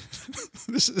always.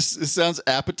 This sounds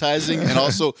appetizing and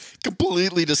also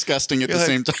completely disgusting at the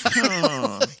same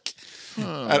time.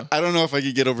 I don't know if I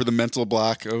could get over the mental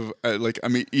block of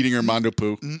I'm eating Armando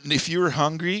poo. If you're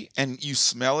hungry and you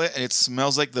smell it and it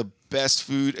smells like the best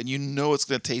food and it's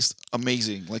going to taste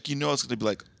amazing, like it's going to be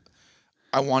like,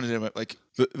 I wanted it. Like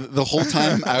the whole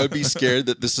time I would be scared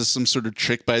that this is some sort of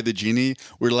trick by the genie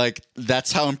where like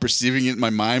that's how I'm perceiving it in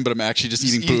my mind, but I'm actually just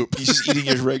eating poop. He's just eating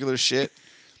your regular shit.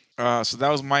 So that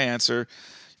was my answer.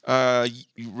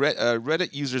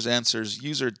 Reddit users' answers.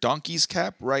 User Donkey's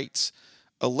Cap writes,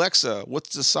 Alexa,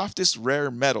 what's the softest rare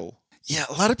metal? Yeah,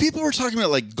 a lot of people were talking about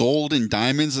like gold and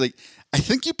diamonds. Like, I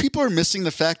think you people are missing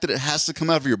the fact that it has to come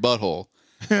out of your butthole.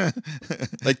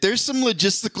 Like, there's some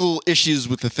logistical issues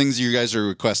with the things you guys are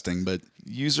requesting, but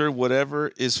user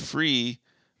whatever is free.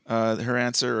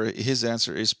 His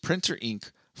answer is printer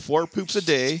ink. 4 poops a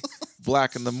day,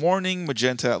 black in the morning,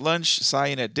 magenta at lunch,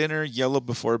 cyan at dinner, yellow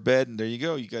before bed, and there you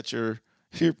go. You got your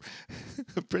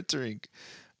printer ink.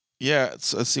 Yeah,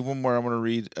 so let's see one more I'm going to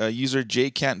read. User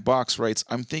JCantBox writes,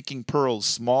 I'm thinking pearls,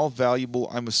 small, valuable,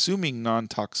 I'm assuming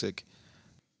non-toxic.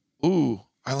 Ooh,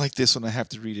 I like this one. I have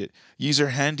to read it. User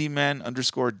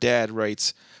handyman_dad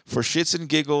writes, for shits and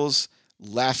giggles,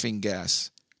 laughing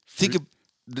gas.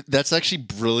 That's actually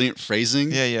brilliant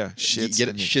phrasing. Yeah.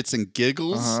 Shits and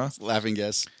giggles, laughing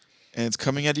gas. And it's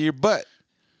coming out of your butt.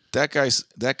 That guy's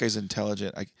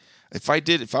intelligent. If I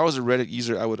was a Reddit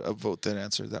user, I would upvote that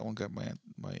answer. That one got my.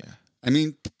 I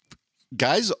mean,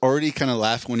 guys already kind of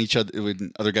laugh when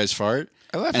other guys fart.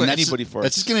 I laugh when anybody farts.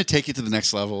 That's just gonna take it to the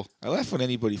next level. I laugh when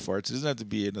anybody farts. It doesn't have to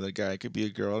be another guy. It could be a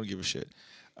girl. I don't give a shit.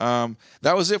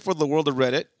 That was it for the world of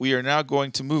Reddit. We are now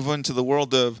going to move on to the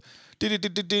world of new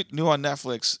on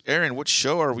Netflix. Aaron, what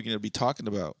show are we going to be talking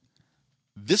about?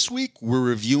 This week we're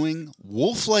reviewing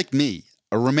Wolf Like Me,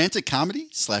 a romantic comedy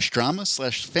 /drama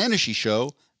 /fantasy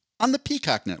show on the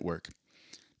Peacock Network.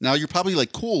 Now you're probably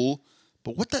like, cool,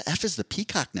 but what the F is the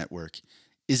Peacock Network?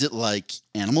 Is it like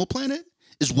Animal Planet?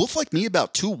 Is Wolf Like Me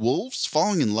about 2 wolves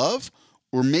falling in love?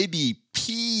 Or maybe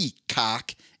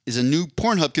Peacock is a new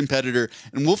Pornhub competitor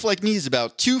and Wolf Like Me is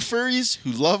about 2 furries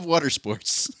who love water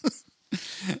sports?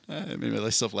 I made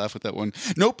myself laugh with that one.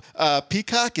 Nope.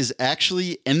 Peacock is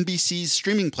actually NBC's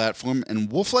streaming platform, and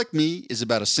Wolf Like Me is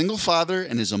about a single father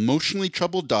and his emotionally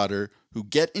troubled daughter who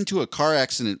get into a car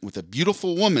accident with a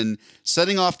beautiful woman,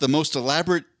 setting off the most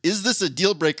elaborate "is this a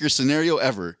deal breaker" scenario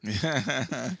ever.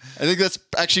 I think that's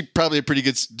actually probably a pretty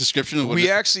good description of what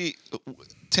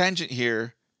tangent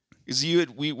here is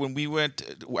when we went.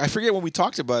 I forget when we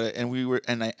talked about it,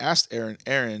 and I asked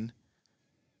Aaron.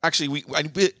 Actually,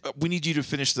 we need you to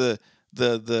finish the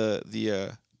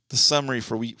the summary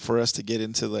for us to get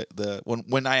into the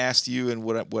when I asked you and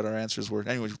what our answers were.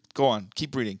 Anyway, go on.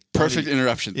 Keep reading. Perfect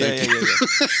interruption. Yeah.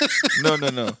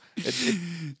 No.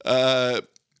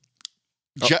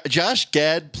 Josh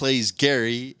Gad plays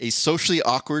Gary, a socially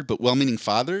awkward but well-meaning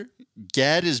father.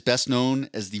 Gad is best known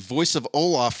as the voice of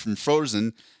Olaf from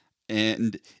Frozen,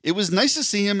 and it was nice to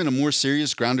see him in a more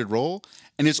serious, grounded role.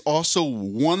 And it's also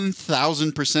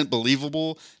 1,000%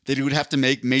 believable that he would have to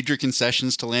make major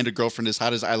concessions to land a girlfriend as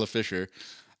hot as Isla Fisher.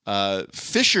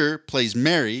 Fisher plays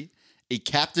Mary, a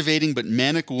captivating but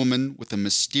manic woman with a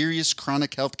mysterious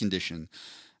chronic health condition.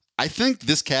 I think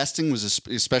this casting was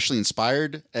especially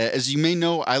inspired. As you may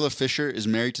know, Isla Fisher is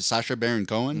married to Sacha Baron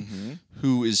Cohen,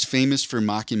 who is famous for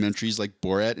mockumentaries like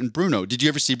Borat and Bruno. Did you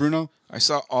ever see Bruno? I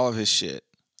saw all of his shit.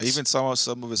 I even saw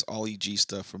some of his Ollie G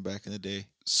stuff from back in the day.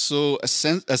 So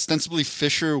ostensibly,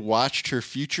 Fisher watched her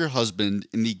future husband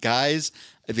in the guise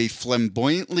of a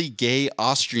flamboyantly gay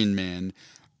Austrian man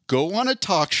go on a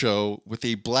talk show with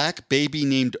a black baby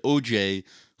named OJ,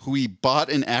 who he bought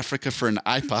in Africa for an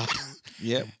iPod.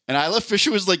 Yep. And Isla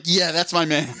Fisher was like, yeah, that's my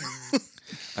man.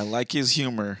 I like his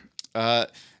humor.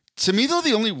 To me, though,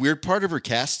 the only weird part of her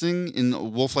casting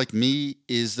in Wolf Like Me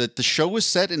is that the show was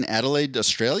set in Adelaide,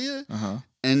 Australia.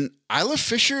 And Isla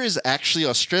Fisher is actually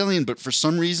Australian, but for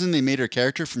some reason they made her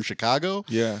character from Chicago.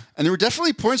 Yeah. And there were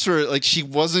definitely points where like she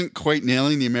wasn't quite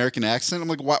nailing the American accent. I'm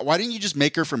like, why didn't you just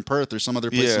make her from Perth or some other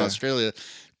place in Australia?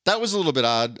 That was a little bit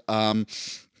odd.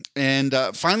 And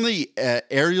finally,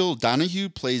 Ariel Donahue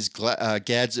plays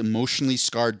Gad's emotionally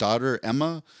scarred daughter,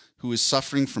 Emma, who is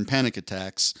suffering from panic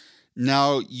attacks.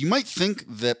 Now, you might think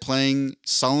that playing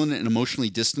sullen and emotionally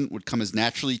distant would come as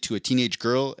naturally to a teenage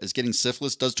girl as getting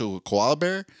syphilis does to a koala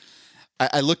bear.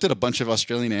 I looked at a bunch of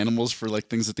Australian animals for like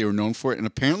things that they were known for, and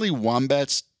apparently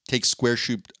wombats take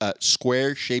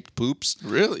square-shaped poops.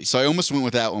 Really? So I almost went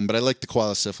with that one, but I like the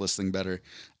koala syphilis thing better.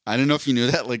 I don't know if you knew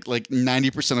that. Like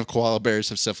 90% of koala bears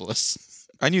have syphilis.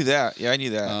 I knew that. Yeah, I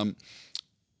knew that.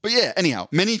 But yeah, anyhow,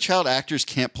 many child actors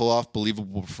can't pull off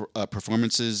believable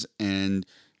performances, and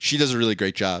she does a really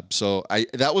great job. So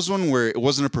that was one where it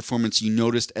wasn't a performance you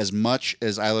noticed as much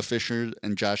as Isla Fisher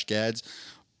and Josh Gad's,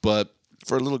 but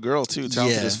for a little girl too,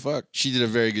 talented as fuck. She did a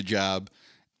very good job.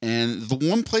 And the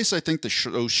one place I think the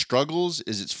show struggles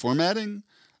is its formatting.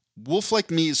 Wolf Like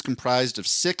Me is comprised of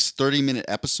 6 30-minute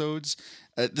episodes.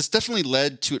 This definitely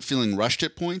led to it feeling rushed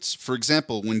at points. For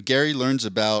example, when Gary learns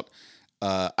about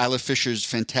Isla Fisher's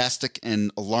fantastic and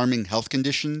alarming health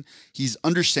condition, he's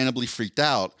understandably freaked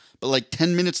out, but like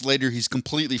 10 minutes later, he's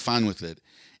completely fine with it.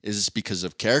 Is this because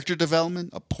of character development,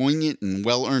 a poignant and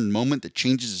well-earned moment that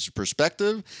changes his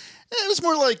perspective? It was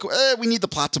more like, we need the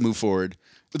plot to move forward.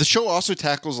 But the show also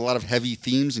tackles a lot of heavy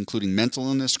themes, including mental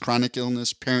illness, chronic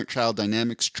illness, parent-child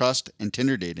dynamics, trust, and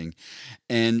Tinder dating.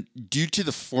 And due to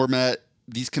the format,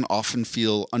 these can often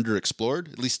feel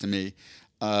underexplored, at least to me.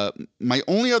 My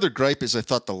only other gripe is I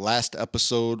thought the last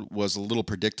episode was a little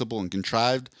predictable and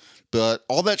contrived, but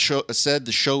all that said,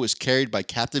 the show is carried by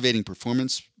captivating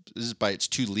performances by its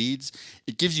 2 leads.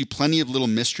 It gives you plenty of little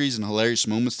mysteries and hilarious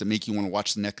moments that make you want to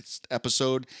watch the next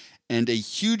episode. And a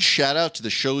huge shout out to the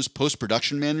show's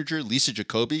post-production manager, Lisa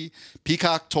Jacoby.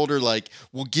 Peacock told her, like,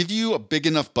 we'll give you a big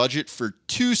enough budget for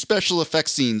 2 special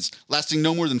effects scenes lasting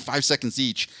no more than 5 seconds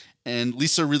each. And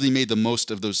Lisa really made the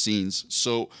most of those scenes.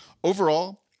 So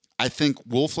overall, I think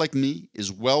Wolf Like Me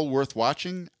is well worth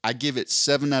watching. I give it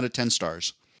 7 out of 10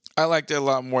 stars. I liked it a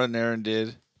lot more than Aaron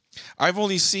did. I've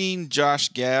only seen Josh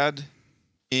Gad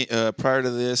prior to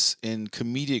this in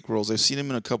comedic roles. I've seen him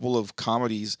in a couple of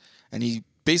comedies, and he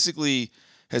basically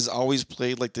has always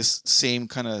played like this same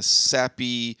kind of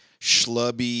sappy,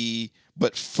 schlubby,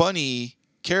 but funny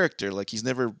character. Like he's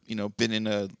never, been in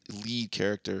a lead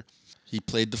character. He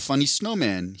played the funny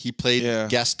snowman. He played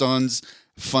Gaston's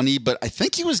funny, but I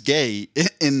think he was gay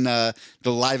in the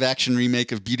live-action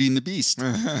remake of Beauty and the Beast.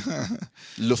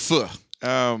 Le Feu.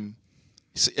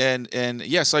 So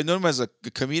I know him as a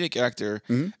comedic actor,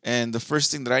 and the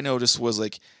first thing that I noticed was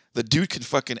like the dude can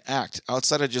fucking act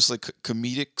outside of just like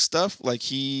comedic stuff. Like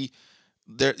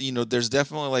there's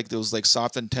definitely like those like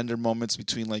soft and tender moments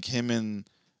between like him and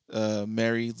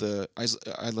Mary, the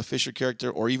Isla Fisher character,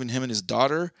 or even him and his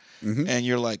daughter, and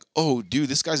you're like, oh, dude,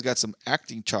 this guy's got some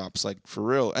acting chops, like for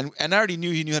real. And I already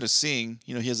knew he knew how to sing.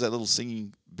 He has that little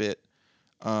singing bit.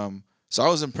 So I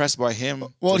was impressed by him.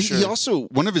 Well, he also,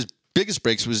 one of his biggest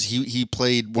breaks was he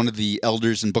played one of the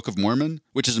elders in Book of Mormon,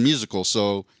 which is a musical.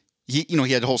 So he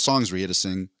had whole songs where he had to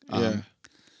sing.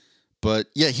 But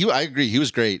yeah, I agree. He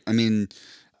was great. I mean,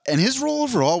 and his role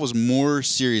overall was more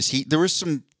serious. There was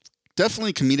some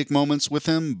definitely comedic moments with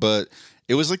him, but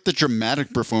it was like the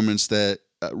dramatic performance that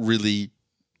really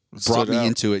brought me out.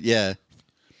 into it. Yeah.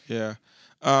 Yeah.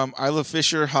 Isla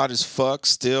Fisher, hot as fuck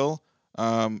still.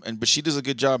 But she does a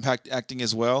good job acting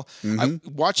as well.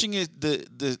 Watching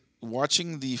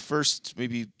the first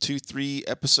maybe 2-3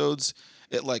 episodes,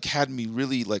 it like had me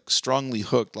really like strongly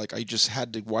hooked. Like I just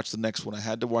had to watch the next one. I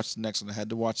had to watch the next one. I had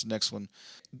to watch the next one.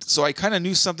 So I kind of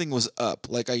knew something was up.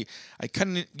 Like I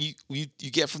kind of you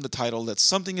get from the title that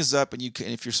something is up, and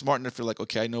if you're smart enough, you're like,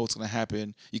 okay, I know what's gonna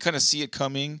happen. You kind of see it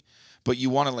coming, but you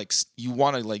want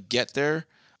to get there.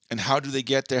 And how do they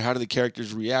get there? How do the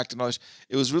characters react and all this?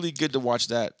 It was really good to watch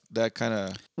that kind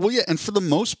of. Well, yeah, and for the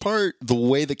most part, the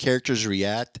way the characters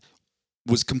react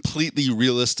was completely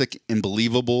realistic and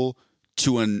believable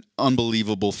to an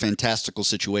unbelievable, fantastical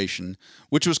situation,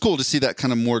 which was cool to see that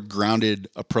kind of more grounded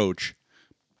approach.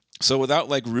 So without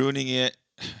like ruining it,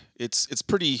 it's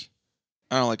pretty.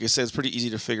 I don't know, like I said, it's pretty easy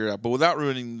to figure out. But without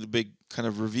ruining the big kind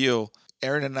of reveal,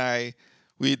 Aaron and I.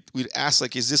 We'd ask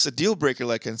like, is this a deal breaker?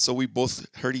 Like, and so we both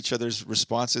heard each other's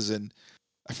responses, and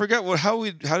I forgot how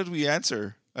did we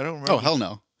answer? I don't remember. Oh, hell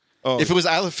no. Oh, if it was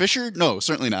Isla Fisher, no,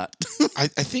 certainly not. I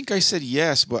think I said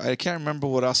yes, but I can't remember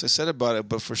what else I said about it.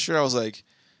 But for sure, I was like,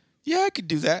 yeah, I could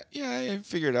do that. Yeah, I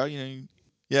figured it out.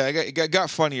 Yeah, it got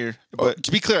funnier. But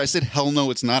to be clear, I said hell no,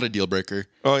 it's not a deal breaker.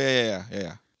 Oh yeah.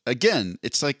 Again,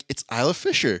 it's like it's Isla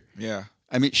Fisher. Yeah.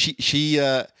 I mean,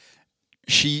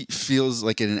 she feels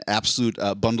like an absolute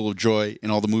bundle of joy in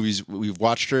all the movies we've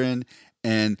watched her in.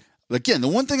 And again, the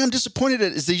one thing I'm disappointed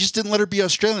at is they just didn't let her be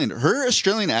Australian. Her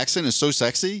Australian accent is so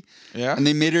sexy. Yeah. And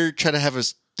they made her try to have a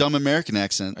dumb American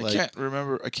accent. I can't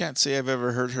remember. I can't say I've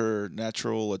ever heard her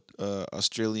natural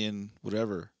Australian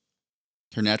whatever.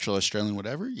 Her natural Australian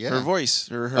whatever? Yeah. Her voice.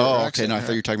 Her okay. accent, No, I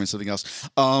thought you were talking about something else.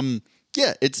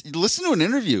 Yeah, listen to an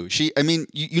interview.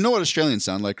 You know what Australians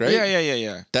sound like, right?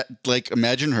 Yeah. That like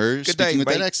imagine her speaking with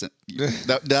that accent.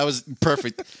 That was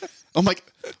perfect. I'm like,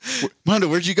 Mondo,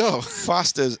 where'd you go?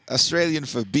 Foster's Australian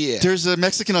for beer. There's a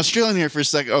Mexican Australian here for a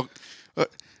second.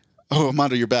 Oh,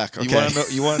 Mondo, you're back. Okay.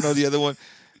 You want to know the other one?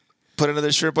 Put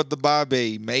another shrimp on the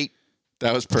barbie, mate.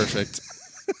 That was perfect.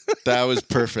 That was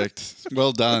perfect.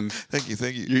 Well done. Thank you.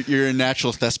 You're a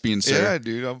natural thespian, sir. Yeah,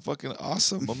 dude. I'm fucking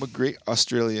awesome. I'm a great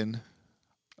Australian.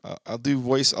 I'll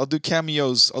do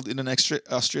cameos in an extra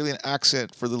Australian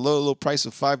accent for the low price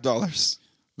of $5.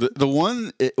 The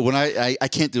one when I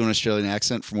can't do an Australian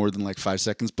accent for more than like 5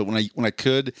 seconds, but when I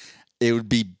could, it would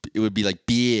be like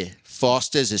beer.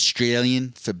 Foster's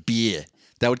Australian for beer.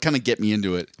 That would kind of get me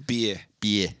into it. Beer.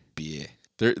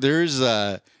 There's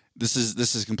this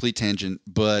is a complete tangent,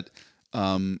 but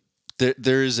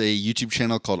there is a YouTube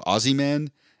channel called Aussie Man,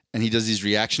 and he does these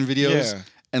reaction videos. Yeah.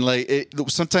 And like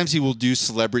sometimes he will do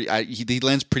celebrity. He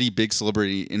lands pretty big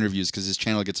celebrity interviews because his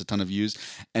channel gets a ton of views,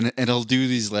 and he'll do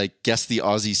these like guess the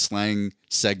Aussie slang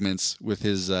segments with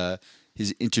his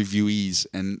interviewees,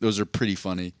 and those are pretty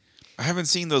funny. I haven't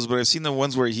seen those, but I've seen the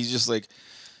ones where he's just like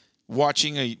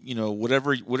watching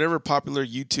whatever popular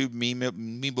YouTube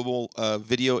memeable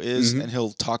video is, and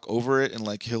he'll talk over it, and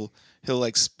like he'll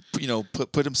like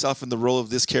put himself in the role of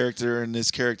this character and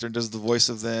this character, and does the voice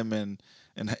of them, and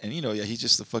he's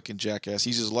just a fucking jackass. He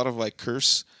uses a lot of like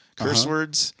curse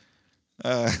words.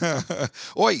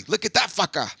 Oi, look at that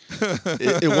fucker.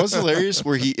 It was hilarious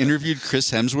where he interviewed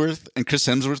Chris Hemsworth, and Chris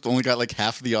Hemsworth only got like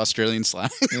half of the Australian slang.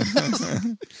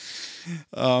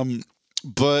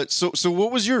 But so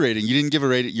what was your rating? You didn't give a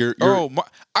rating.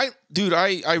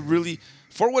 I really,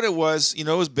 for what it was, it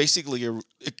was basically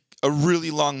a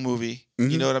really long movie.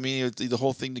 You know what I mean? The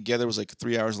whole thing together was like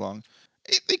 3 hours long.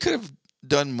 They could have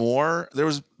done more. There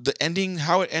was the ending,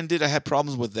 how it ended. I had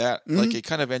problems with that. Like it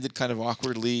kind of ended kind of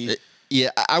awkwardly. Yeah,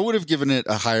 I would have given it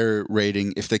a higher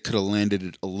rating if they could have landed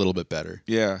it a little bit better.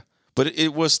 Yeah, but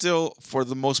it was still, for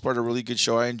the most part, a really good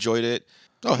show. I enjoyed it.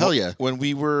 Oh, hell yeah. When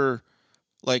we were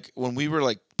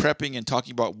prepping and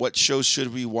talking about what shows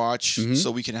should we watch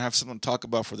so we can have something to talk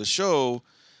about for the show,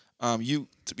 you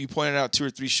pointed out 2 or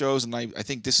 3 shows, and I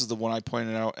think this is the one I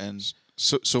pointed out. And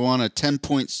so on a 10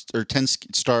 points or 10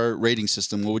 star rating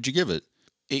system, what would you give it?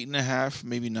 8.5,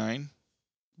 maybe 9.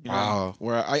 Wow.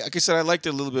 Where like I said, I liked it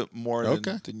a little bit more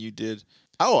than you did.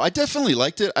 Oh, I definitely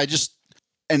liked it. I just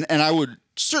and I would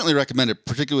certainly recommend it,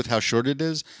 particularly with how short it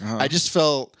is. I just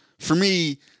felt, for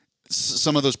me,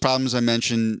 some of those problems I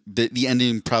mentioned, the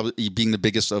ending probably being the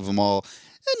biggest of them all,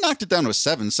 it knocked it down to a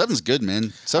 7. 7's good, man.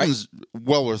 7's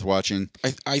well worth watching.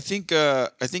 I think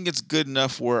it's good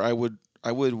enough where I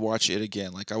would watch it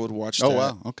again. Like I would watch that. Oh,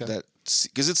 wow. Okay. That,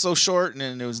 because it's so short,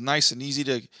 and it was nice and easy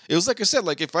to. It was like I said,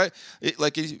 like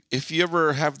if you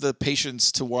ever have the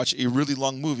patience to watch a really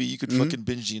long movie, you could fucking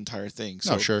binge the entire thing.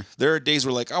 So sure. There are days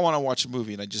where like I want to watch a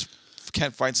movie and I just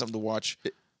can't find something to watch.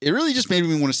 it really just made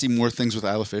me want to see more things with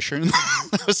Isla Fisher.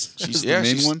 That was the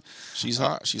main one. She's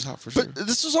hot. She's hot for sure. But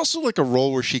this was also like a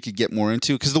role where she could get more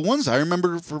into, because the ones I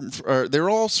remember they're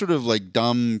all sort of like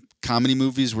dumb comedy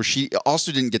movies where she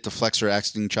also didn't get to flex her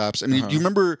acting chops. I mean, do you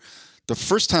remember the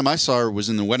first time I saw her was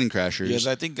in The Wedding Crashers?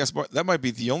 Yeah, I think that might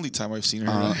be the only time I've seen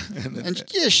her. And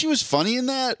yeah, she was funny in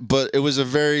that, but it was a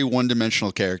very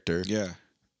one-dimensional character. Yeah.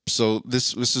 So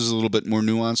this is a little bit more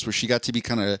nuanced, where she got to be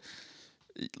kind of,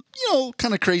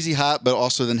 kind of crazy hot, but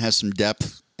also then has some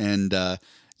depth. And I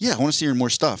want to see her in more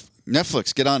stuff.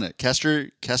 Netflix, get on it. Cast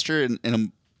her in a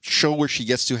show where she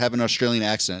gets to have an Australian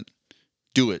accent.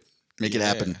 Do it. Make it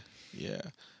happen. Yeah.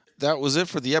 That was it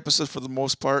for the episode for the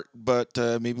most part, but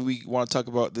maybe we want to talk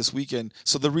about this weekend.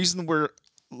 So the reason we're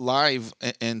live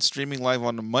and streaming live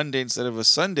on a Monday instead of a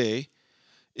Sunday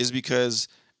is because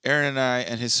Aaron and I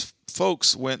and his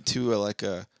folks went to a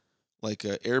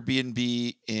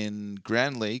Airbnb in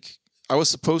Grand Lake. I was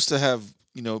supposed to have,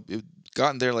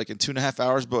 gotten there like in 2.5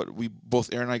 hours, but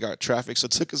Aaron and I got traffic, so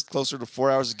it took us closer to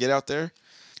 4 hours to get out there.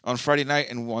 On Friday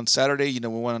night and on Saturday, we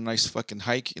went on a nice fucking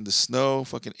hike in the snow,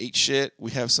 fucking ate shit.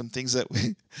 We have some things that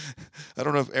I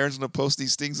don't know if Aaron's gonna post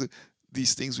these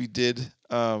things we did.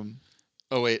 Oh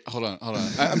wait, hold on.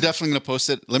 I'm definitely gonna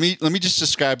post it. Let me just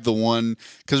describe the one,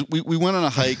 because we went on a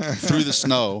hike through the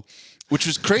snow, which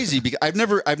was crazy because I've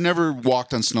never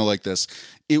walked on snow like this.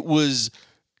 It was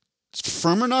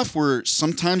firm enough where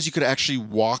sometimes you could actually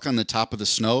walk on the top of the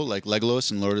snow, like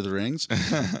Legolas in Lord of the Rings.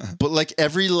 But like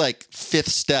every fifth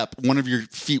step, one of your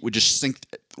feet would just sink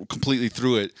completely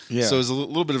through it. Yeah. So it was a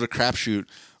little bit of a crapshoot.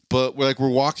 But we're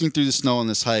walking through the snow on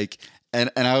this hike, and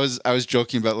I was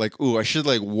joking about I should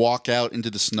walk out into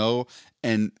the snow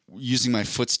and using my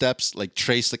footsteps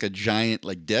trace a giant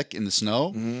dick in the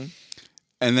snow. Mm-hmm.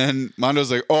 And then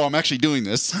Mondo's like, "Oh, I'm actually doing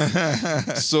this."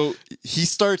 So he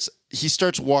starts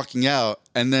walking out,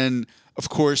 and then of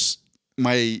course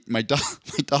my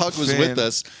dog was with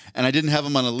us, and I didn't have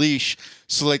him on a leash.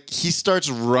 So he starts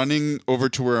running over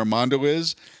to where Armando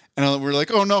is, and we're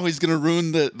like, "Oh no, he's gonna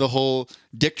ruin the whole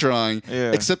dick drawing."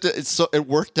 Yeah. Except that it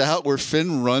worked out where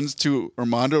Finn runs to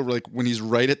Armando when he's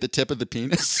right at the tip of the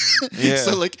penis. Yeah.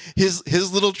 So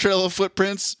his little trail of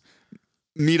footprints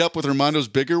meet up with Armando's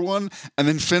bigger one, and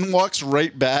then Finn walks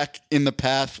right back in the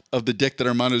path of the dick that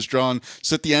Armando's drawn.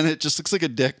 So at the end, it just looks like a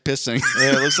dick pissing.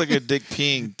 Yeah, it looks like a dick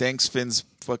peeing. Thanks, Finn's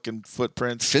fucking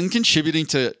footprints. Finn contributing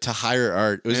to higher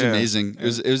art. It was amazing.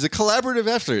 It was a collaborative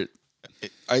effort.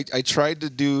 I tried to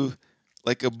do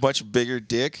a much bigger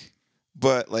dick,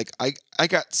 but I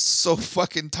got so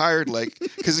fucking tired,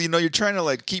 because you're trying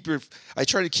to I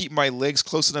try to keep my legs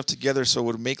close enough together so it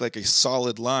would make a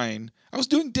solid line. I was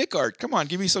doing dick art. Come on,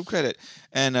 give me some credit.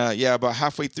 And about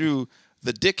halfway through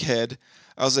the dick head,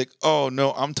 I was like, "Oh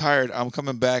no, I'm tired. I'm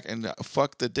coming back, and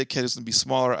fuck, the dick head is gonna be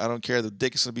smaller. I don't care. The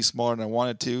dick is gonna be smaller than I want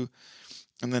it to."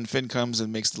 And then Finn comes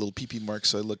and makes the little pee-pee mark,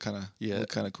 so it looked kind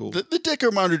of cool. The dick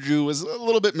Armando drew was a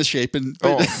little bit misshapen.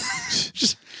 But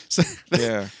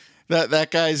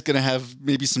that guy's gonna have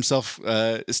maybe some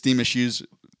self-esteem issues.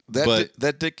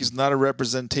 That dick is not a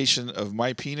representation of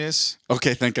my penis.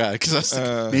 Okay, thank God, because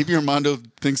maybe Armando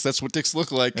thinks that's what dicks look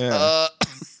like. Yeah.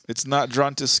 It's not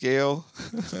drawn to scale.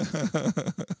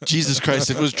 Jesus Christ!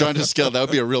 If it was drawn to scale, that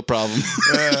would be a real problem.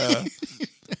 I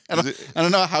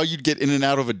don't know how you'd get in and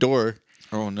out of a door.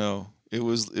 Oh no! It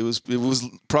was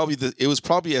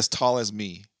probably as tall as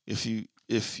me. If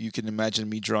you can imagine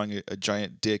me drawing a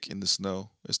giant dick in the snow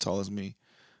as tall as me,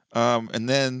 and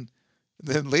then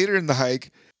later in the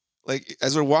hike,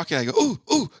 as we're walking, I go,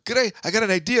 "Ooh, good! I got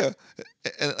an idea."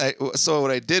 And so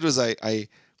what I did was I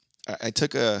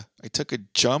took a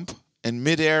jump, and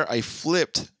midair I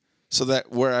flipped so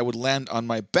that where I would land on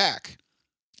my back,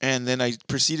 and then I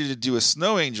proceeded to do a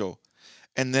snow angel,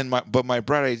 and then my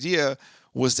bright idea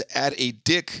was to add a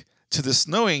dick to the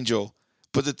snow angel,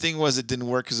 but the thing was it didn't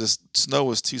work because the snow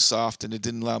was too soft and it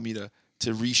didn't allow me to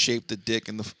reshape the dick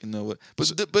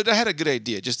but I had a good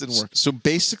idea. It just didn't work. So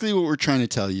basically what we're trying to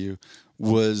tell you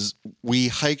was we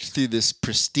hiked through this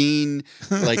pristine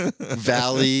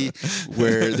valley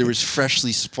where there was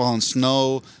freshly fallen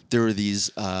snow. There were these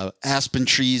aspen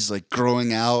trees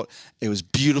growing out. It was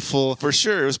beautiful. For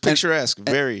sure. It was picturesque.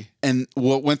 Very. And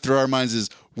what went through our minds is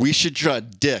we should draw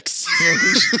dicks.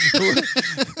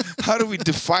 How do we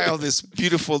defile this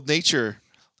beautiful nature?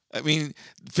 I mean,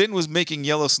 Finn was making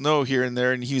yellow snow here and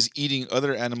there, and he was eating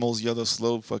other animals' yellow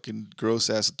snow, fucking gross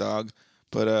ass dog.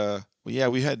 But yeah,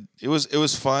 it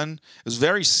was fun. It was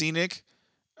very scenic.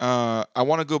 I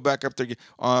want to go back up there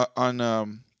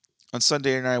on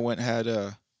Sunday, and I went had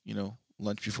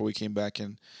lunch before we came back.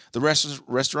 And the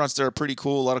restaurants there are pretty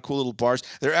cool. A lot of cool little bars.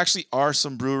 There actually are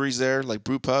some breweries there, like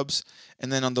brew pubs.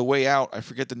 And then on the way out, I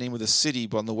forget the name of the city,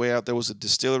 but on the way out there was a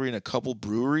distillery and a couple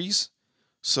breweries.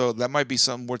 So that might be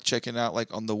something worth checking out,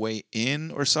 like on the way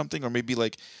in or something, or maybe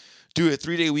like do a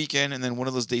 3-day weekend and then one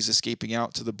of those days escaping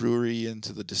out to the brewery and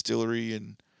to the distillery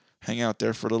and hang out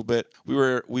there for a little bit. We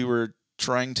were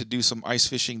trying to do some ice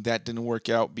fishing. That didn't work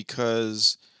out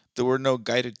because there were no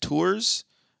guided tours.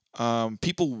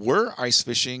 People were ice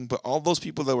fishing, but all those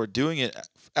people that were doing it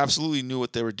absolutely knew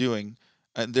what they were doing.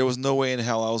 And there was no way in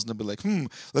hell I was going to be like,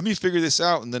 let me figure this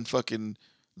out and then fucking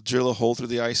drill a hole through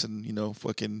the ice and,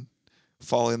 fucking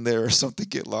fall in there or something,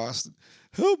 get lost.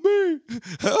 Help me!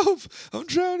 Help! I'm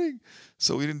drowning.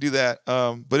 So we didn't do that.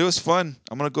 But it was fun.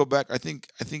 I'm gonna go back. I think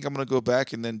I'm gonna go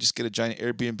back and then just get a giant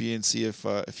Airbnb and see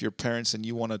if your parents and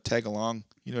you want to tag along.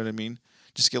 You know what I mean?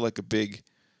 Just get like a big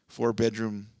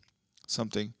 4-bedroom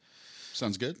something.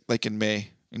 Sounds good. Like in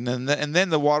May, and then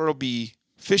the water will be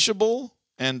fishable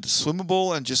and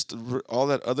swimmable and just all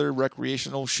that other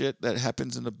recreational shit that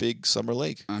happens in a big summer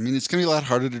lake. I mean, it's gonna be a lot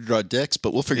harder to draw dicks,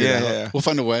 but we'll figure it out. Yeah. We'll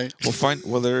find a way.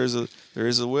 There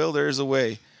is a will, there is a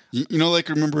way. Like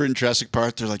remember in Jurassic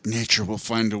Park, they're like, nature will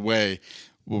find a way.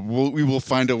 We will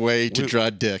find a way to draw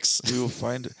dicks. We will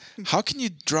find. How can you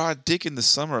draw a dick in the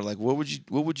summer? Like, what would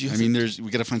you? I mean,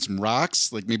 we gotta find some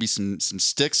rocks, like maybe some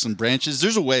sticks, some branches.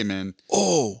 There's a way, man.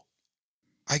 Oh,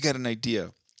 I got an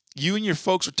idea. You and your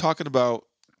folks were talking about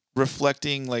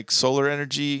reflecting like solar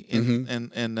energy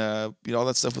and all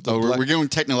that stuff with the we're going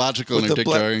technological in our dick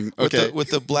drawing. Okay, with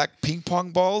the black ping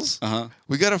pong balls.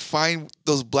 We gotta find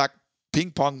those black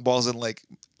ping pong balls and like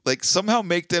somehow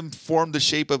make them form the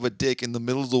shape of a dick in the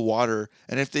middle of the water.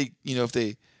 And if they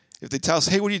tell us,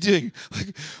 hey, what are you doing?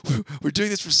 Like, we're doing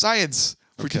this for science.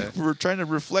 We're trying to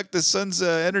reflect the sun's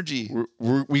energy.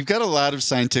 We've got a lot of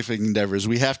scientific endeavors.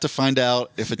 We have to find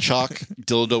out if a chalk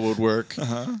dildo would work.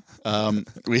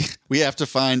 We have to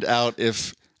find out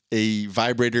if a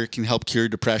vibrator can help cure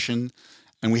depression,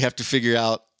 and we have to figure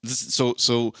out this.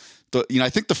 I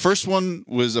think the first one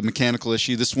was a mechanical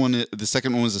issue. The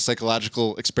second one was a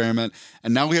psychological experiment,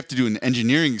 and now we have to do an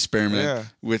engineering experiment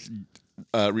with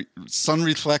sun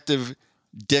reflective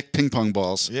dick ping pong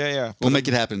balls. Yeah. We'll make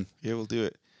it happen. Yeah, we'll do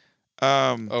it.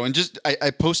 And just I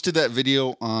posted that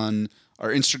video on our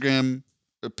Instagram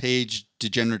page,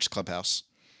 Degenerates Clubhouse.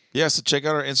 Yeah, so check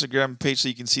out our Instagram page so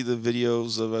you can see the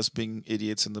videos of us being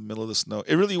idiots in the middle of the snow.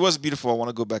 It really was beautiful. I want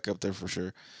to go back up there for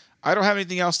sure. I don't have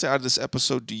anything else to add to this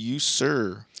episode. Do you,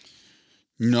 sir?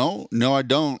 No, I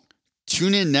don't.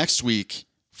 Tune in next week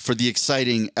for the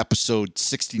exciting episode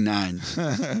 69.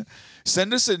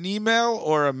 Send us an email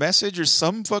or a message or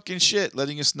some fucking shit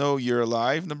letting us know you're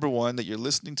alive, number one, that you're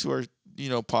listening to our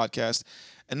podcast.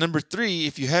 And number 3,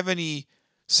 if you have any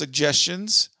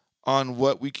suggestions on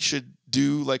what we should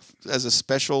do like as a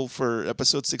special for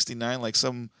episode 69, like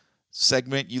some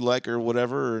segment you like or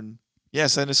whatever, and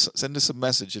send us a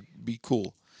message. It'd be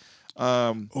cool.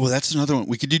 That's another one.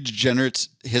 We could do Degenerates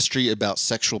history about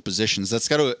sexual positions. It's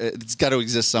got to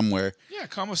exist somewhere. Yeah,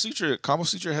 Kama Sutra. Kama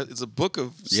Sutra is a book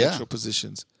of sexual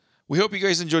positions. We hope you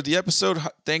guys enjoyed the episode.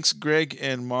 Thanks, Greg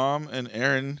and Mom and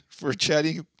Aaron for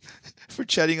chatting on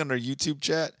our YouTube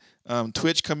chat.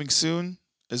 Twitch coming soon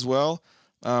as well.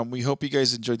 We hope you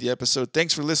guys enjoyed the episode.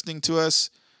 Thanks for listening to us.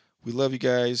 We love you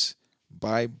guys.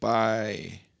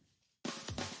 Bye-bye.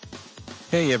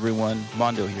 Hey everyone,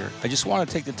 Mondo here. I just want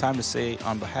to take the time to say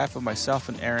on behalf of myself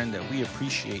and Aaron that we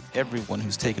appreciate everyone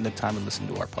who's taken the time to listen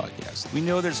to our podcast. We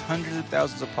know there's hundreds of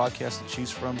thousands of podcasts to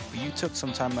choose from, but you took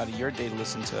some time out of your day to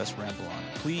listen to us ramble on.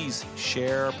 Please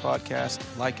share our podcast,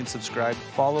 like and subscribe,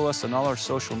 follow us on all our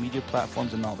social media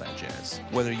platforms and all that jazz.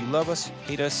 Whether you love us,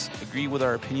 hate us, agree with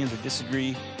our opinions or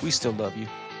disagree, we still love you.